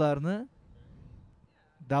и ularni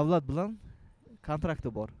davlat bilan kontrakti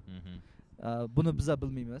bor. Buni biza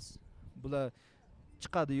bilmaymiz. Bular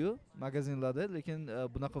chiqadi-yu magazinlarda, lekin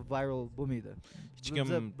bunaqa viral bo'lmaydi. Hech kim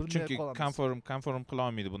chunki conform qila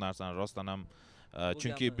olmaydi bu narsani rostdan ham.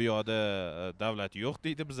 Chunki bu yoqda davlat yo'q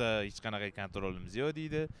deydi, biza hech qanaqa kontrolimiz yo'q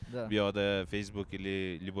deydi. Bu yoqda Facebook ili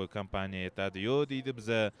любой kompaniya aytadi yo'q deydi,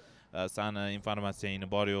 biza sani informatsiyangni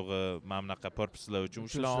bor yo'g'i mana bunaqa purposelar uchun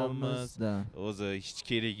ushlaymiz. O'zi hech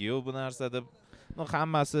keragi yo'q bu narsa deb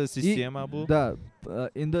hammasi sistema bu. Da,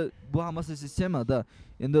 endi bu hammasi sistemada.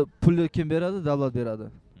 Endi pulni kim beradi? Davlat beradi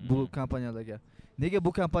bu kompaniyalarga. Nega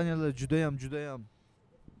bu kompaniyalar juda ham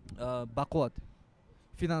baquvvat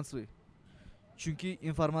finansiy? Chunki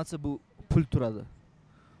informatsiya bu pul turadi.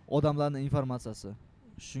 Odamlarning informatsiyasi.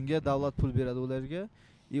 Shunga davlat pul beradi ularga,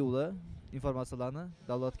 ular informatsiyalarni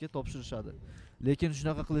davlatga topshirishadi. Lekin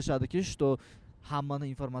shunaqa qilishadiki, что hammaning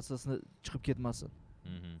informatsiyasini chiqib ketmasin.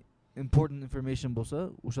 Important information bo'lsa,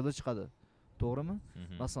 o'shalar chiqadi. To'g'rimi?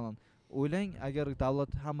 Masalan, o'ylang, agar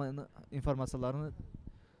davlat hammaning informatsiyalarini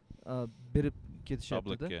berib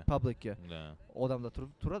ketishyapti, publicga. Odamlar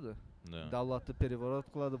turadi. Davlatni переворот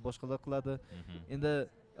qiladi, boshqalar qiladi. Endi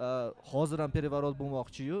hozir ham переворот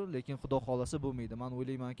bo'lmoqchi-yu, lekin xudo xolasa bo'lmaydi. Men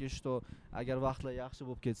o'ylaymanki, что agar vaqtlar yaxshi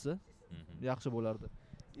bo'lib ketsa, yaxshi bo'lardi.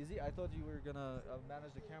 Izzy, I thought you were gonna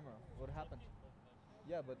manage the camera. What happened?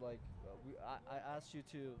 Yeah, but like I asked you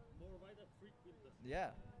to. Yeah.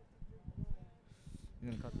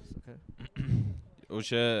 You're gonna cut this, okay?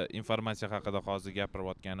 O'sha informatsiya haqida hozir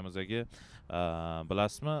gapirayotganimizga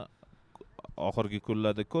bilasizmi? Oxirgi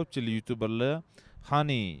kunlarda ko'pchilik YouTuberlar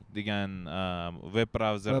Honey degan web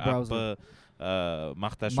browser appi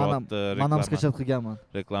maqtashyapti,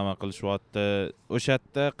 reklama qilishyapti. O'sha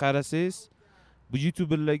yerda qarasangiz, bu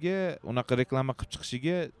YouTuberlarga unaqa reklama qilib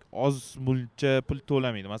chiqishiga oz mulcha pul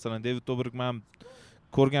to'lamaydi. Masalan, David Dobrik men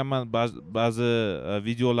ko'rganman ba'zi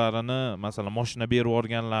videolarini, masalan, mashina berib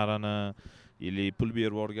yuborganlarini, ili pul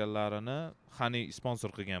berib yuborganlarini Honey sponsor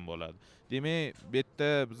qilgan bo'ladi. Demak, bu yerda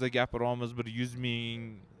biz gapiramiz bir 100 ming,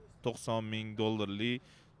 90 ming dollarlik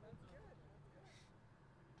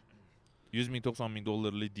 100 ming, 90 ming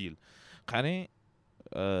dollarlik deal. Qarang,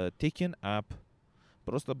 tekin app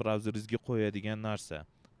просто browseringizga qo'yadigan narsa.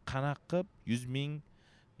 Qanaqa qilib 100 ming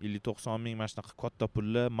или 90 ming mana shunaqa katta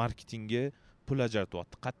pullar marketingga pul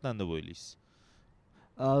ajratyapti? Qatdan deb o'ylaysiz?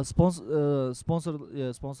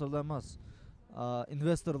 Sponsorlar emas.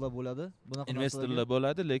 Investorlar bo'ladi. Bunaqa investorlar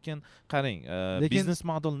bo'ladi, lekin qarang, biznes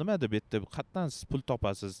model nimada bu yerda? Qatdan siz pul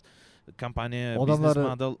topasiz? Kompaniya biznes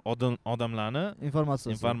model odamlarni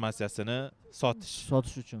informatsiyasini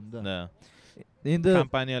sotish uchun. Endi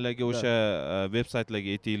kompaniyalarga o'sha veb-saytlarga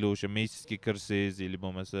aytaylik, o'sha Maces'ga kirsangiz yoki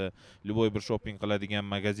bo'lmasa любой bir shopping qiladigan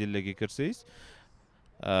magazinlarga kirsangiz,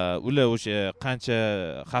 ular o'sha qancha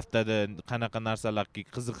haftada qanaqa narsalarga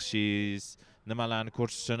qiziqishingiz, nimalarni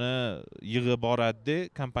ko'rishini yig'ib boradi,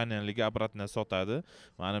 kompaniyalarga обратно sotadi.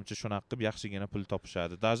 Menimcha shunaqa qilib yaxshigina pul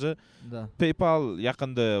topishadi. Даже PayPal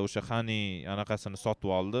yaqinda o'sha Honey anaqasini sotib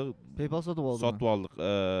oldi. PayPal sotib oldi.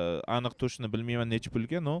 Aniq turishini bilmayman necha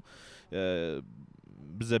pulga, no.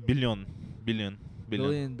 Biza billion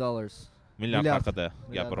dollars. Milliard haqida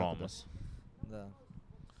gapiramiz.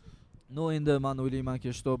 No, endi men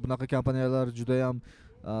o'ylaymanki, что bunaqa kompaniyalar juda ham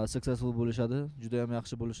successful bo'lishadi, juda ham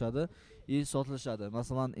yaxshi bo'lishadi, sotilishadi.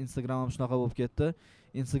 Masalan, Instagram ham shunaqa bo'lib ketdi.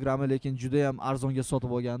 Instagramni lekin juda ham arzonga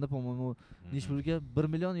sotib olgandi, по-моему, nech pulga? 1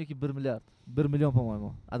 million yoki 1 milliard. 1 million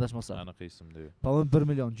по-моему, adashmasam. Aniq esimda yo'q. Po-mo'ymu 1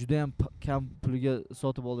 million juda ham kam pulga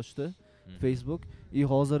sotib olishdi Facebook.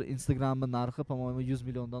 Hozir Instagramning narxi по-моему 100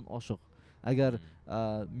 milliondan oshiq. Agar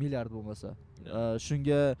milliard bo'lmasa.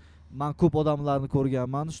 Shunga men ko'p odamlarni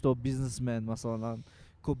ko'rganman, что biznesmen, masalan,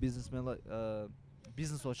 ko'p biznesmenlar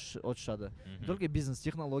biznes ochishadi. Только biznes,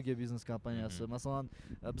 texnologiya biznes kompaniyasi. Masalan,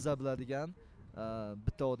 bizlar biladigan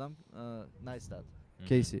bitta odam Neistat,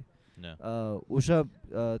 Casey. O'sha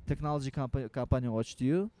technology kompaniya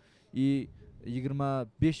ochdi-yu,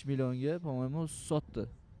 25 millionga, по-моему, sotdi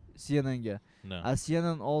CNNga.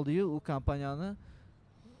 CNN oldi-yu, u kompaniyani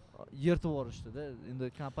yirtib yuborishdi-da. Endi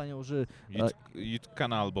kompaniya уже YouTube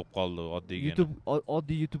kanal bo'lib qoldi,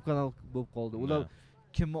 oddiy YouTube kanal bo'lib qoldi. Ular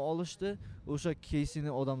kimni olishdi? O'sha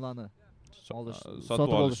Casey'ning odamlarini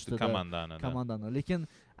sotib olishdi, komandani. Lekin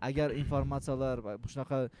agar informatsiyalar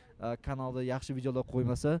shunaqa kanalda yaxshi videolar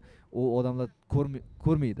qo'ymasa, u odamlar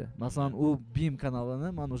ko'rmaydi. Masalan, u BIM kanalini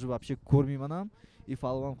men уже вообще ko'rmayman ham,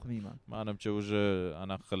 follow ham qilmayman. Menimcha уже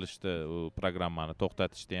anaqa qilishdi, u programmani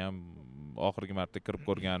to'xtatishdi ham. Oxirgi marta kirib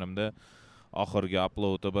ko'rganimda oxirgi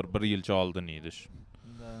upload'i bir yilcha oldin edi.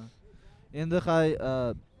 Endi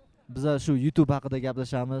biz shu YouTube haqida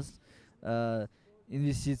gaplashamiz,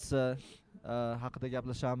 investitsiya haqida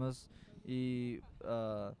gaplashamiz,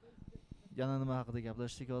 yana nima haqida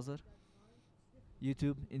gaplashdik hozir?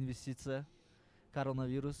 YouTube, investitsiya,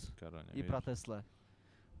 koronavirus va protestlar.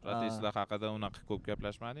 Protestlar haqida unaqa ko'p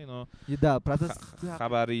gaplashmadik, no. Protest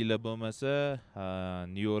xabaringlar bo'lmasa,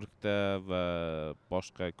 New Yorkda va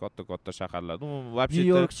boshqa katta shaharlarda, New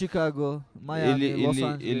York, Chicago, Miami, Los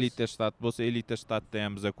Angeles. elita shtat bo'lsa, elita shtatda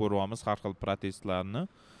ham biz ko'ryapmiz har xil protestlarni.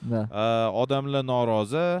 odamlar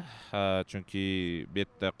norozi, chunki bu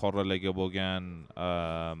yerda qoralarga bo'lgan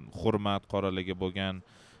hurmat, qoralarga bo'lgan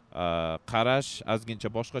qarash ozgincha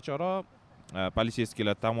boshqacharoq.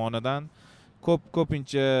 Politsiyskilar tomonidan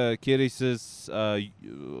ko'pincha keraksiz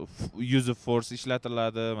use of force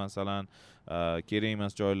ishlatiladi. Masalan, kerak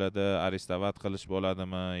emas joylarda arestovat qilish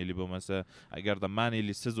bo'ladimi, yoki bo'lmasa agarda men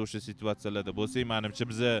или siz o'sha situatsiyalarda bo'lsak, menimcha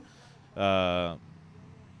biza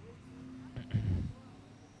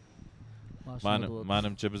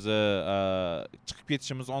manimcha biza chiqib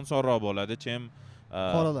ketishimiz osonroq bo'ladi, chem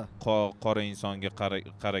qora insonga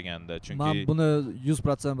qaraganda. Chunki men buni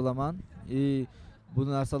 100% bilaman. Bu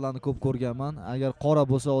narsalarni ko'p ko'rganman. Agar qora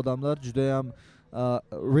bo'lsa odamlar juda ham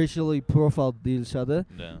racially profiled deyilishadi.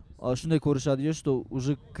 Shunday ko'rishadi, что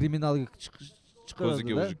уже kriminalga chiqadi.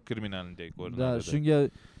 O'ziga уже kriminaldek ko'rinadi.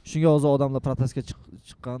 Shunga hozir odamlar protestga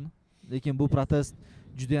chiqqan. Lekin bu protest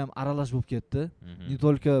juda ham aralash bo'lib ketdi. Ne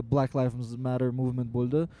только Black Lives Matter movement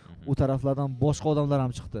bo'ldi, u taraflardan boshqa odamlar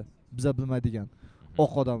ham chiqdi. Biza bilmaydigan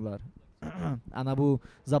oq odamlar. Ana bu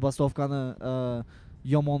zabastovkani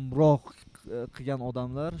yomonroq qilgan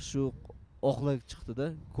odamlar shu oqlar chiqdi-da.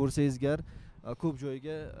 Ko'rsangizgar, ko'p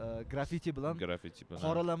joyga graffiti bilan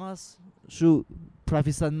qoralar emas, shu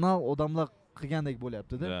professional odamlar qilgandek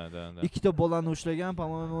bo'lyapti-da. Ikkita bolani ushlagan,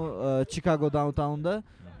 по-моему, Chicago downtownda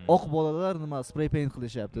oq bolalar nima spray paint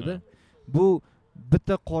qilishyapti-da. Bu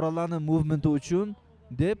bitta qoralarni movementi uchun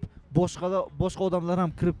deb boshqa odamlar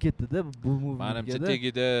ham kirib ketdi-da bu movementga. Menimcha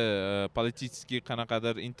tegida politik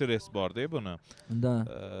qanaqadir interes bor-da buni.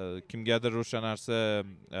 Kimgadir o'sha narsa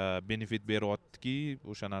benefit beryaptiki,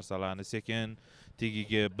 o'sha narsalarni sekin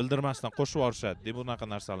tegiga bildirmasdan qo'shib yuborishadi deb bunaqa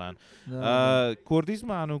narsalarni.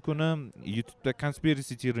 Ko'rdingizmi, ana kuni YouTube'da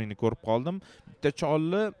conspiracy theory'ni ko'rib qoldim. Bitta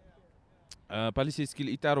cholni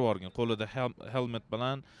politsiyskilar itarib yuborgan, qo'lida helmet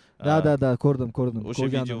bilan. Da, ko'rdim. O'sha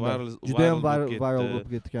video juda ham viral bo'lib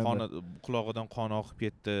ketgan. Qulog'idan qon oqib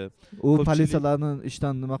ketdi. U politsiyalarni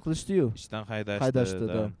ishdan nima qilishdi-yu? Ishdan haydashdi.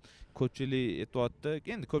 Ko'pchilik aytayapti.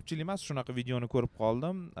 Endi ko'pchilik emas, shunaqa videoni ko'rib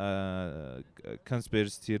qoldim.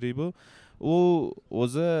 Conspiracy theory bu. U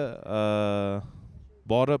o'zi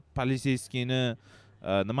borib politsiyskini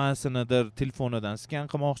nimasinidir telefonidan skan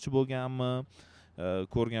qilmoqchi bo'lganmi?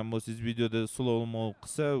 Ko'rgan bo'lsangiz videoda slow-mo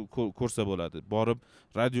qilsa ko'rsa bo'ladi. Borib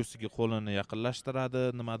radiosiga qo'lini yaqinlashtiradi,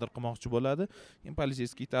 nimadir qilmoqchi bo'ladi, keyin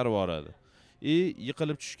politsiyskiy itarib yuboradi.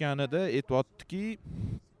 Yiqilib tushganida aytayaptiki,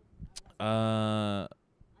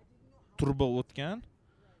 turba o'tgan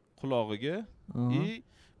qulog'iga,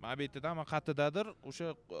 mana bu yerda ham qatidadir o'sha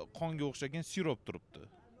qonga o'xshagan sirop turibdi.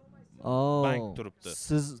 Bank turibdi.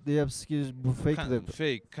 Siz deyapsizki, bu fake deb.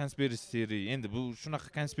 Fake conspiracy theory. Endi bu shunaqa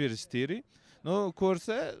conspiracy theory. No,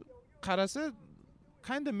 ko'rsa, qarasa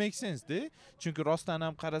kind of make sense de. Chunki rostdan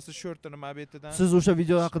ham qarasa shortini mabetidan. Siz o'sha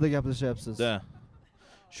video haqida gaplashyapsiz. Da.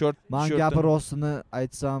 Short. Men gapi rostini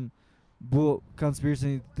aytsam, bu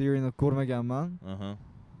conspiracy theoryni ko'rmaganman.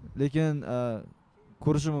 Lekin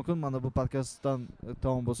ko'rishim mumkin, mana bu podkastdan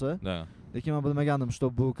tamom bo'lsa. Lekin men bilmagandim, что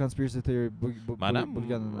bu conspiracy theory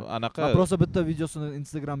bo'lganini. Anaqa. Men просто bitta videosini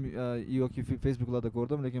Instagram yoki Facebooklarda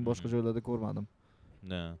ko'rdim, lekin boshqa joylarda ko'rmadim.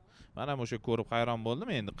 Mana o'sha ko'rib hayron bo'ldim.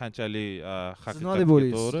 Endi qanchalik haqiqatga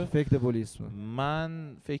to'g'ri. Fake deb o'ylaysizmi? Men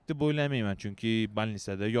fake deb o'ylamayman, chunki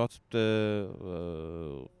bolnitsada yotibdi.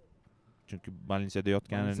 Chunki bolnitsada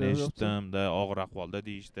yotganini eshitdim-da, og'ir ahvolda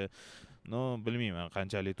deyishdi. No, bilmayman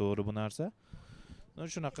qanchalik to'g'ri bu narsa. No,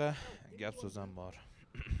 shunaqa gap so'z ham bor.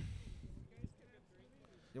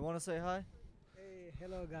 You want to say hi? Hey,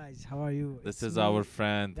 hello guys. How are you? This is our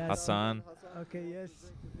friend Hassan. Okay, yes.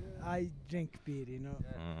 I drink beer, you know.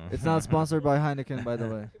 It's not sponsored by Heineken, by the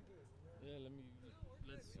way. Yeah,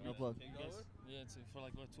 let's no plug. Yeah, it's for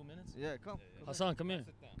like what, 2 minutes? Yeah, come. Hassan, come here.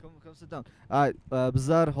 Come sit down.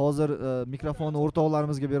 Bizlar hozir mikrofonni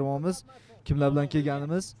o'rtoqlarimizga beryapmiz. Kimlar bilan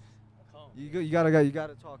kelganimiz? You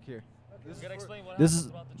gotta talk here. You gotta explain what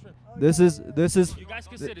happened throughout the trip. This is. You guys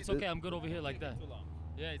can sit. It's okay. I'm good over here like that.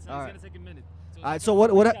 Yeah, it's gonna take a minute.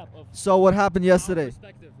 So what happened yesterday?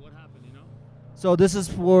 What happened, you know? So this is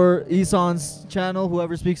for Isan's channel,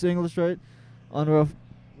 whoever speaks English, right? On Rough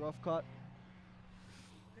Cut.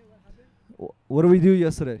 What did we do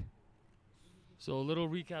yesterday? So a little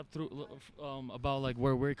recap through about like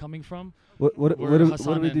where we're coming from. What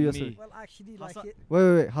did we do yesterday? Well, actually,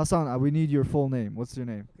 Wait, Hassan, we need your full name. What's your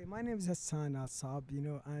name? Okay, my name is Hassan Al-Saab, you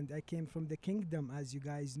know, and I came from the kingdom, as you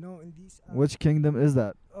guys know, in this. Which kingdom is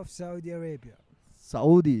that? Of Saudi Arabia.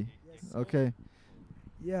 Saudi. Yes. Okay.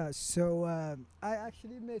 Yeah. So I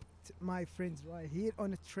actually met my friends right here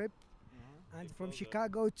on a trip. And from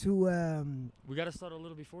Chicago to we gotta start a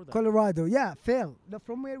little before that. Colorado. Yeah, Phil.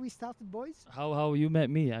 From where we started, boys? How you met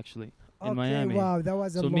me actually in Miami. Wow, that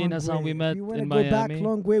was a so long me and Hassan way. we met if you wanna in go Miami. back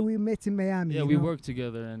long way, we met in Miami. Yeah, you we know? worked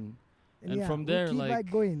together and yeah, from we there keep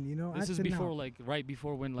like going, you know. this is until before now. like right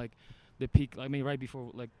before when like the peak. I mean right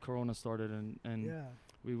before like Corona started and Yeah.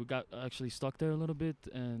 we got actually stuck there a little bit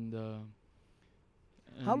and.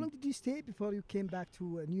 How long did you stay before you came back to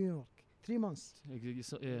New York? 3 months.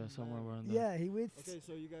 Yeah, somewhere around there. Yeah, he went. Okay,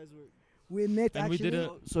 so you guys were. We met And we actually. did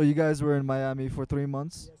a- So you guys were in Miami for 3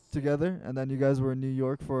 months together, and then you guys were in New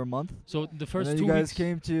York for a month. So the And first then 2 you guys weeks.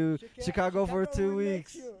 came to Chicago for Chicago, 2 we met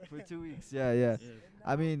weeks. you. For 2 weeks, yeah.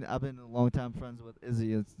 I mean, I've been a long time friends with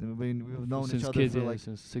Izzy. We've known since each other kids, for yeah, like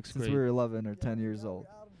since sixth since grade. we were 11 or 10 years old.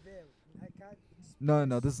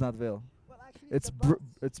 No, this is not Vale.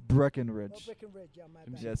 It's Breckenridge.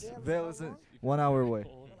 Yes, Vale is 1 hour away.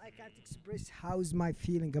 Well, I can't express how's my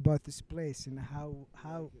feeling about this place and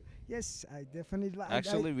how. Yes, I definitely like.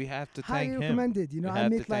 Actually, we have to highly thank him. recommended. You know, We I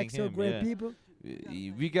have to meet like thank so him, great yeah. people.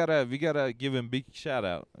 We gotta give him big shout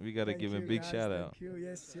out. We gotta Thank give him you, big guys, shout out. Thank you.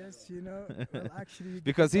 Yes, you know. Well, actually,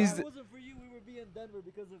 Because he's If it wasn't for you, we would be in Denver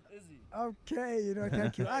because of Izzy. okay. You know,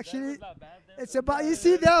 thank you. Actually, it's about you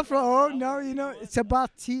see there from home. No, you know, it's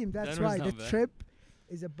about team. That's Denver's why the not bad. trip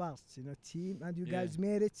is about team, and you Yeah. guys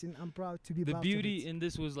made it, and I'm proud to be The part beauty of it. in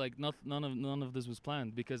this was like none of this was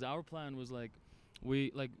planned because our plan was like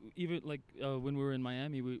we like even like when we were in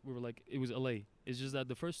Miami we were like it was LA. It's just that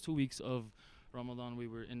the first 2 weeks of Ramadan we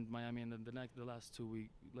were in Miami and then the last 2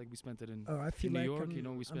 weeks like we spent it in Oh, I feel New like York, I'm, you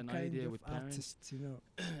know, we I'm spent kind idea of with parents. artist, you know.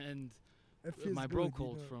 and It feels my bro good,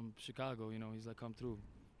 called you know. from Chicago, you know, he's like come through.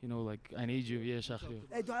 You know, like I need you, yeah, Shakhi.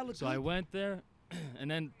 Hey, do I look So I good? went there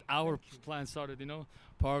and then our plan started, you know.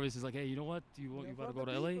 Parvis is like, "Hey, you know what? You got to go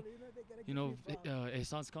to LA? You know,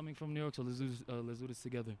 Ehsan's coming from New York, so let's do this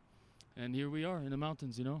together." And here we are in the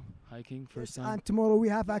mountains, you know, hiking first time. And tomorrow we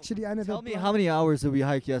have actually another. Tell me plan. how many hours did we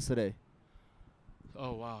hike yesterday?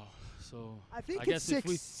 Oh wow! So I think I it's guess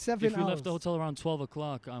if 7 if we hours. left the hotel around 12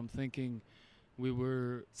 o'clock, I'm thinking we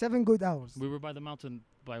were 7 good hours. by the mountain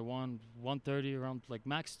by 1:30 around like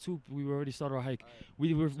max 2. We already started our hike.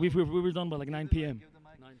 We were done by like 9 p.m.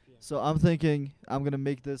 9 p.m. So I'm thinking I'm gonna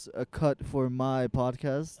make this a cut for my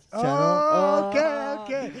podcast channel. Oh,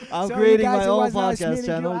 okay. I'm So creating you guys, my it own was nice podcast meeting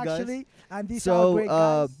channel, you, guys. actually, and these are So great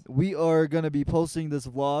guys. we are gonna be posting this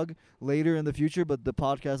vlog later in the future, but the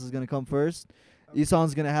podcast is gonna come first.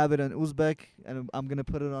 Ihsan's gonna have it in Uzbek, and I'm gonna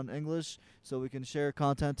put it on English so we can share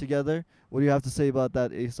content together. What do you have to say about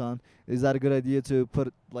that, Ihsan? Is that a good idea to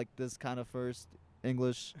put like this kind of first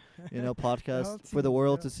English, podcast for the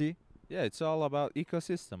world to see? Yeah, it's all about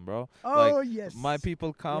ecosystem, bro. Oh like, yes. My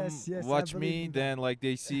people come Yes, I watch believe me, in that. then like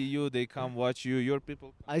they see you, they come watch you. Your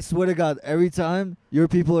people. I swear to God, every time your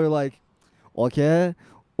people are like, okay,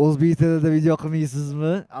 Uzbek'te de video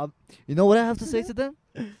qilmaysizmi? You know what I have to say to them?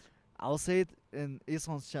 I'll say it in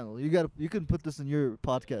Ihsan's channel. You can put this in your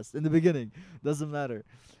podcast in the beginning. Doesn't matter.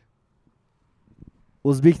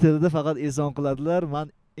 O'zbek tilida faqat Ihson qiladilar,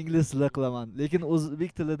 men ingliz tilida qilaman. Lekin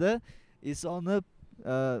o'zbek tilida Ihsonni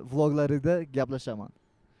vloglarida gaplashaman.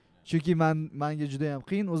 Chunki menga juda ham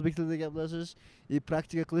qiyin o'zbek tilida gaplashish,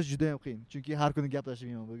 praktika qilish juda ham qiyin. Chunki har kuni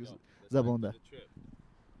gaplashmayman bu zabonda.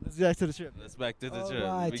 Let's back to the trip. Let's back to the All trip.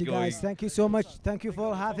 right, We you going- guys. Thank you so much. Thank you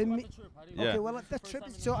for having me. Yeah. Okay, well, the trip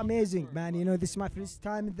is so amazing, man. You know, this is my first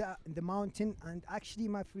time in the mountain, and actually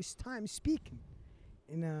my first time speaking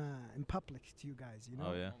in public to you guys. You know.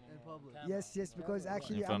 Oh yeah. Yes, because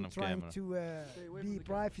actually front I'm of trying camera. to be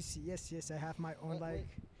privacy. Yes, I have my own like.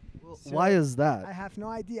 So Why is that? I have no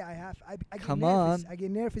idea. I get Come nervous. on. I get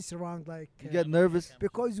nervous around like. You get nervous?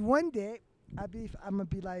 Because one day I'm gonna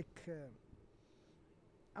be like.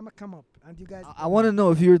 I'm gonna come up, and you guys. I want to know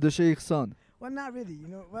if you're the Sheikh's son. Well, not really. You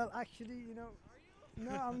know. Well, actually, you know.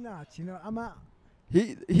 No, I'm not. You know, I'm a.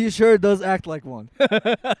 He sure does act like one.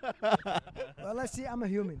 Well, let's see. I'm a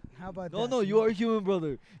human. How about that? No, you are a human,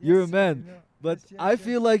 brother. You're a Yes, man. you know, But yes, I yes.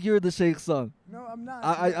 feel like you're the Sheikh's son. No, I'm not.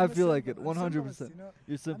 I- you know, I I'm a feel like it, symbol- I'm 100%. symbolist, you know.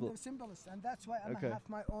 You're I'm simple. the symbolist, and that's why I'm Okay. gonna have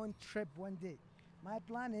my own trip one day. My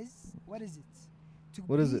plan is, what is it?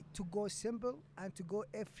 What is it? To go simple and to go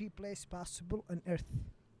every place possible on earth.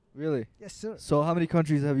 Really? Yes, sir. So how many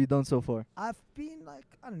countries have you done so far? I've been like,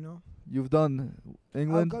 I don't know. You've done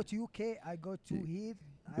England. I go to UK. I go to Y- here.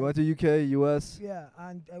 You went to UK, US. Yeah,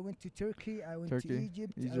 and I went to Turkey. I went to Turkey,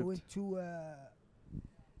 Egypt. I Egypt. went to.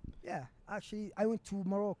 Yeah, actually, I went to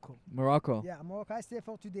Morocco. Morocco. Yeah, Morocco. I stayed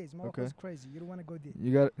for 2 days. Morocco is crazy. You don't want to go there.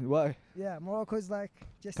 You got why? Yeah, Morocco is like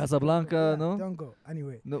just Casablanca, yeah, no? Don't go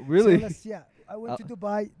anyway. No, So really? yeah, I went to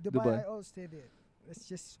Dubai. Dubai, Dubai. I all stay there. It's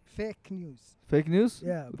just fake news. Fake news?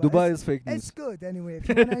 Yeah. Dubai is fake news. It's good anyway. If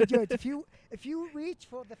you wanna enjoy it, if you reach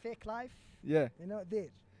for the fake life, Yeah. there.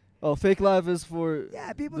 Oh, fake life is for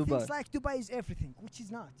People Dubai. think like Dubai is everything, which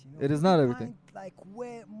is not. It is You not can everything. find, like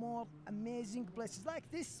way more amazing places, like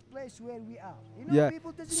this place where we are. Yeah.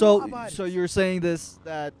 People doesn't know So about so it. you're saying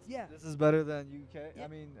that Yeah. this is better than UK? Yeah. I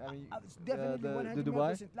mean It's definitely the 100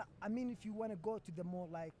 Dubai? %. I mean, if you want to go to the more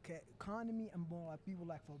like economy and more like people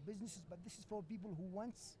like for businesses, but this is for people who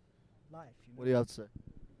wants life. What do you have to say?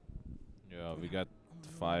 Yeah, we got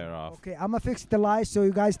fire off. Okay, I'm gonna fix the lights. So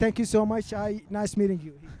you guys, thank you so much. Nice meeting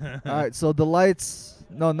you. All right, so the lights,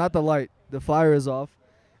 no, not the light. The fire is off.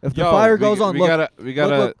 If the Yo, fire goes on, we look, gotta look, if the we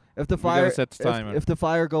gotta fire set the timer. if the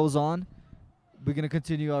fire goes on, we're going to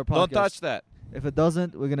continue our podcast. Don't touch that. If it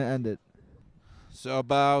doesn't, we're going to end it. So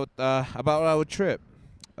about our trip.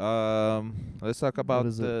 Let's talk about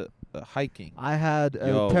is the hiking. I had a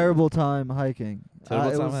Yo. terrible time hiking. Terrible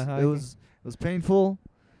it time was, hiking? It was painful.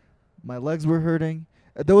 My legs were hurting.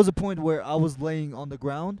 There was a point where I was laying on the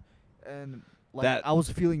ground and That- I was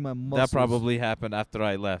feeling my muscles. That probably happened after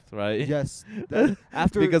I left, right? Yes.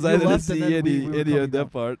 After because you I didn't left and see then any we were of coming down.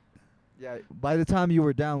 that part. Yeah, by the time you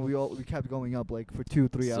were down, we kept going up like for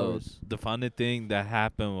 2-3 So hours. the funny thing that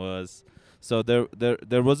happened was, so there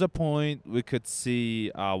was a point we could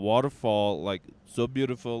see a waterfall, like so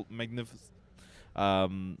beautiful, magnificent,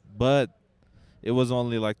 but it was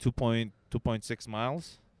only like 2.6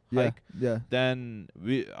 miles Yeah, hike. yeah, Then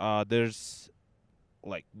we there's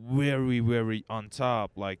like very on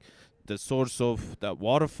top, like the source of that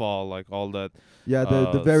waterfall, like all that. yeah.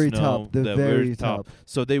 The very snow, top, the very top.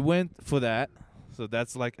 So they went for that. So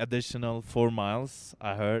that's like additional 4 miles,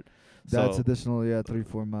 I heard. That's So, additional,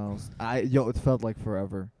 3-4 miles. It felt like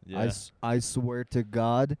forever. Yeah. I swear to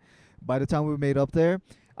God, by the time we made up there,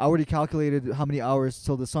 I already calculated how many hours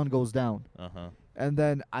till the sun goes down, and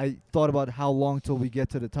then I thought about how long till we get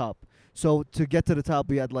to the top. So to get to the top,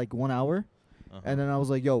 we had like 1 hour, and then I was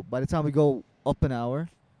like, yo, by the time we go up an hour,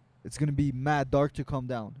 it's gonna be mad dark to come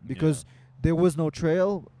down because there was no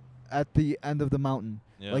trail at the end of the mountain.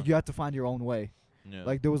 Yeah. Like you had to find your own way. Yeah.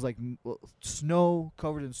 Like there was like snow,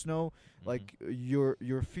 covered in snow. Mhm. Like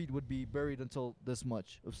your feet would be buried until this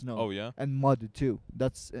much of snow. Oh yeah. And mud too.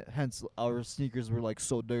 That's hence our sneakers were like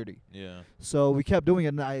so dirty. Yeah. So we kept doing it,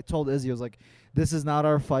 and I told Izzy, I was like, "This is not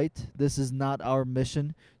our fight. This is not our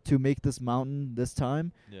mission to make this mountain this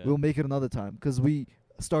time. Yeah. We'll make it another time because we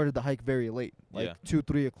started the hike very late, like Yeah.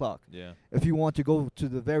 2-3 o'clock. Yeah. If you want to go to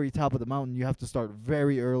the very top of the mountain, you have to start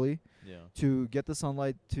very early Yeah. to get the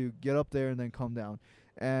sunlight, to get up there and then come down.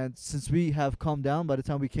 And since we have come down, by the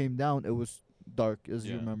time we came down, it was dark, as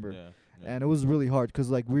you remember. Yeah. And it was really hard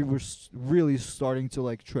because like we were really starting to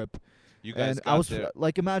like trip. You guys And got I was there.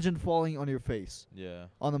 like, imagine falling on your face Yeah.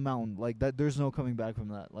 on a mountain like that. There's no coming back from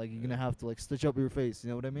that. Like you're gonna Yeah. have to like stitch up your face.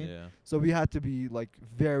 You know what I mean? Yeah. So we had to be like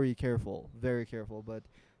very careful, very careful. But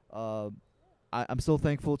I'm still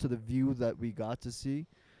thankful to the view that we got to see.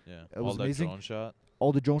 Yeah. It was All that amazing. drone shot.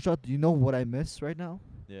 All the drone shots. Do you know what I miss right now?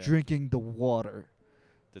 Yeah. Drinking the water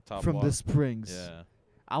The top from water. the springs. Yeah.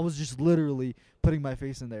 I was just literally putting my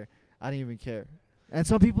face in there. I didn't even care. And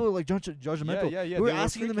some people are like judgmental. Yeah. We were they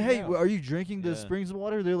asking them, freaking "Hey, out. are you drinking the Yeah. springs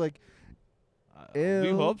water?" They're like, We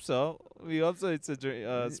Ew. hope so. We hope so. It's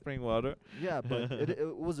a spring water. "Yeah, but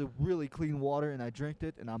it was a really clean water, and I drank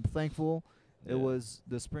it, and I'm thankful." Yeah. It was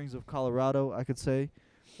the springs of Colorado, I could say.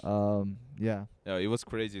 Yeah. Yeah, it was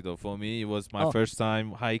crazy though. For me, it was my Oh. first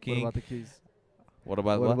time What hiking. about the keys? What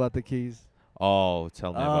about What about the keys? Oh,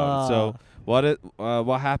 tell me about it. So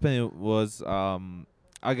what happened was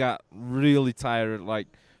I got really tired. Like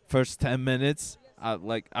first 10 minutes,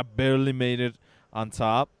 I barely made it on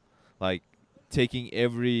top. Like taking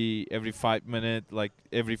every 5 minute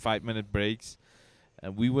every 5 minute breaks,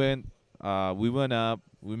 and we went up.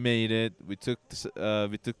 We made it. We took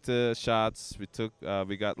the shots.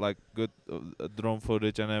 We got like good drone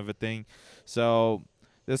footage and everything. So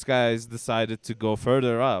this guy's decided to go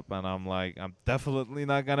further up, and I'm like, I'm definitely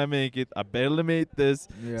not gonna make it. I barely made this,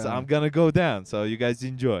 Yeah. so I'm gonna go down. So you guys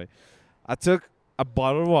enjoy. I took a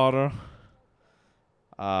bottle of water.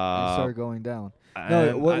 I started going down. and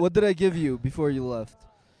No, what did I give you before you left?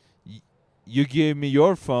 you gave me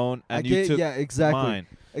your phone, and I you gave, took yeah, exactly. mine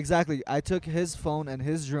Exactly. I took his phone and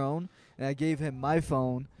his drone, and I gave him my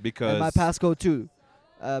phone because and my passcode too,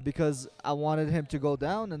 because I wanted him to go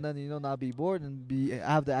down and then not be bored and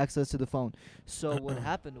have the access to the phone. So what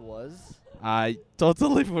happened was, I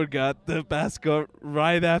totally forgot the passcode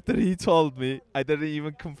right after he told me. I didn't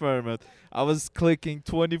even confirm it. I was clicking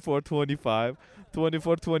 2425,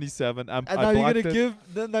 24-27. And now you're gonna give.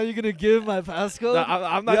 Now you're gonna give my passcode. No,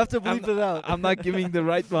 I'm not. You have to bleep it out. I'm not giving the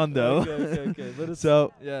right one though. Okay. But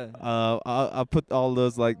So yeah. I put all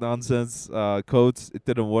those like nonsense codes. It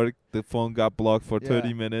didn't work. The phone got blocked for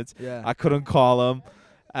 30 minutes. Yeah. I couldn't call him,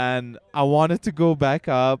 and I wanted to go back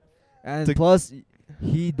up. And plus,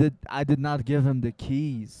 I did not give him the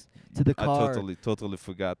keys to the car. I totally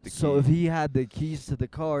forgot the key. So if he had the keys to the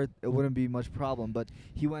car, it wouldn't be much problem. But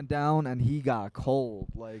he went down and he got cold.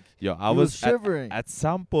 Like, yo, I he was shivering. At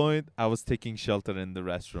some point, I was taking shelter in the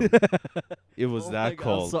restroom. It was that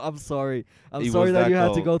cold. I'm sorry. I'm sorry that you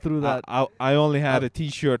had to go through that. I only had a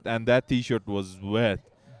T-shirt, and that T-shirt was wet.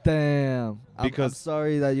 Damn. I'm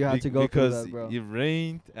sorry that you had to go through that, bro. Because it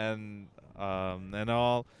rained and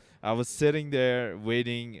all. I was sitting there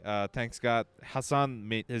waiting. Thanks God, Hassan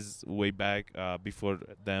made his way back before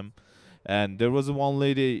them, and there was one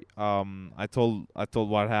lady. I told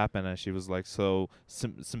what happened, and she was like so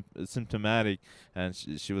symptomatic, and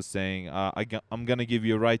she was saying, I'm gonna give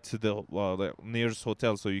you a ride to the nearest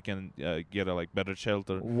hotel so you can get a like better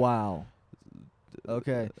shelter. Wow.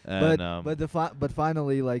 Okay, and, but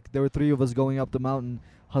finally, like there were 3 of us going up the mountain.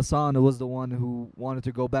 Hassan was the one who wanted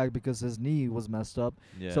to go back because his knee was messed up.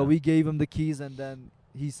 Yeah. So we gave him the keys, and then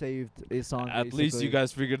he saved Ihsan. At least you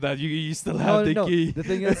guys figured out you still have the key. The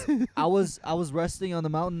thing is, I was resting on the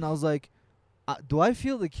mountain. I was like, do I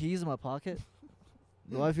feel the keys in my pocket?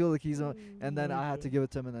 Do I feel the keys? And then I had to give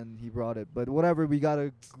it to him, and then he brought it. But whatever, we got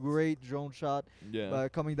a great drone shot. Yeah.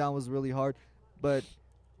 Coming down was really hard. But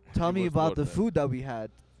tell me about the food that we had.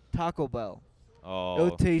 Taco Bell. Oh.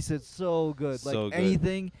 It tasted so good. So like good.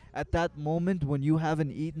 anything at that moment when you haven't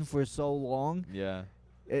eaten for so long, Yeah.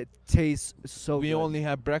 it tastes so good. We only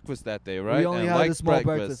had breakfast that day, right? We only and had a small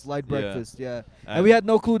breakfast, light Yeah. breakfast, yeah. And we had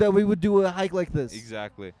no clue that we would do a hike like this.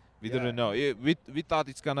 Exactly. We Yeah. didn't know. We thought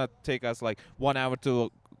it's gonna take us like 1 hour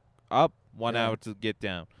to up, 1 Yeah. hour to get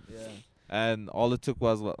down. Yeah. And all it took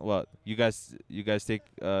was what? You guys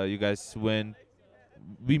went.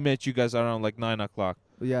 We met you guys around like 9 o'clock.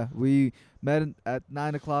 Yeah, we met at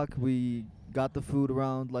 9 o'clock. We got the food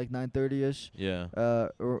around like 9:30ish. Yeah.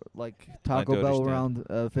 Or like Taco 9:30ish Bell then.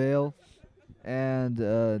 around Vale, and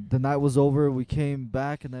the night was over. We came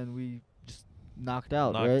back and then we just knocked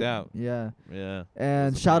out. Knocked right? out. Yeah. Yeah.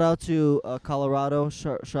 And shout out to Colorado.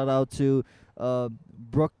 Shout out to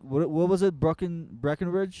what was it?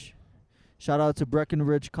 Breckenridge. Shout out to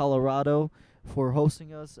Breckenridge, Colorado, for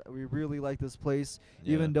hosting us. We really like this place,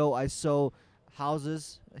 even though I saw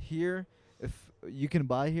houses here. If you can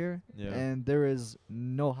buy here, Yeah. and there is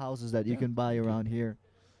no houses that you can buy around here.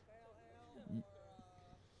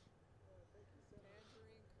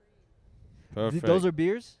 Perfect. Those are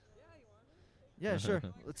beers? Yeah, sure.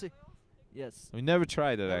 Let's see. Yes. We never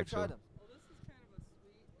tried it Never actually. tried 'em.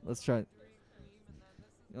 Let's try it.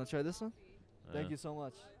 You want to try this one? Thank you so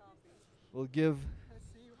much. We'll give.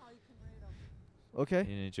 Okay.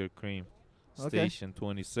 You need your cream. Okay. Station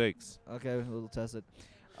 26. Okay, we'll test it.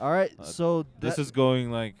 All right, so This is going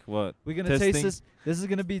like what? we're gonna testing? taste this. This is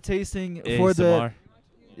gonna be tasting for the ASMR.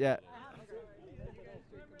 yeah.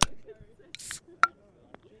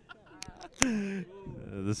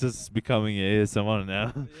 This is becoming ASMR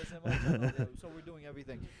now. So we're doing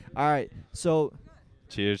everything. All right, so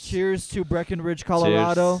Cheers. cheers to Breckenridge,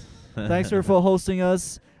 Colorado. Cheers. Thanks for hosting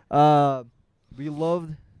us. We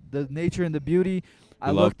loved the nature and the beauty. I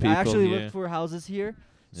love actually people looked here. for houses here.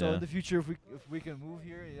 So Yeah. in the future, if we can move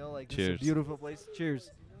here, like this is Cheers. a beautiful place.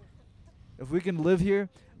 Cheers. If we can live here,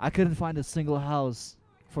 I couldn't find a single house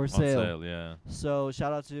for On sale. sale, yeah. So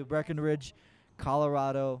shout out to Breckenridge,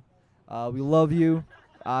 Colorado. We love you.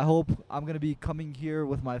 I hope I'm gonna be coming here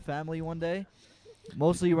with my family one day,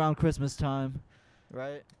 mostly around Christmas time,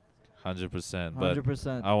 right? 100%. But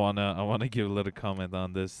 100%. I wanna give a little comment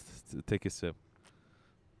on this. Take a sip.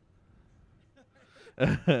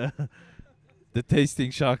 The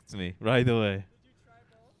tasting shocked me right away.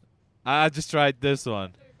 I just tried this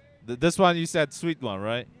one. This one you said sweet one,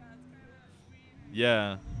 right?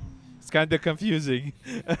 Yeah. It's kind of confusing.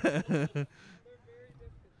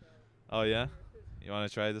 Oh yeah? You want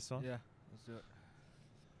to try this one? Yeah, let's do it.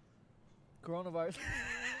 Coronavirus.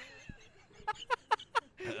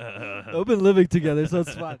 We've been living together, so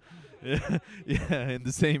it's fine. Yeah, yeah, in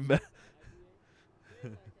the same bed.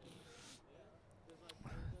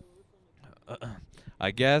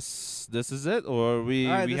 I guess this is it, or we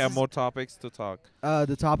Alright, we this have is- more topics to talk.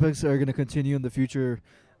 The topics are gonna continue in the future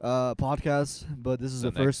podcasts, but this is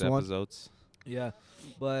the next first one. episodes. Yeah,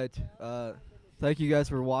 but thank you guys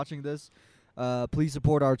for watching this. Please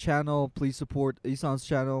support our channel. Please support Ihsan's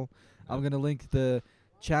channel. I'm gonna link the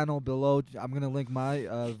channel below. I'm gonna link my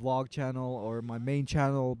vlog channel or my main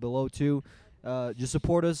channel below too. Just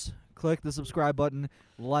support us. Click the subscribe button,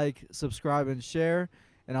 like, subscribe, and share.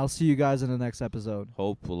 And I'll see you guys in the next episode.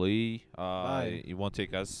 Hopefully, it won't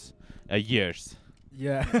take us years.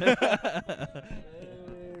 Yeah. Hey,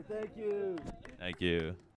 thank you. Thank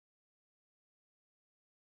you.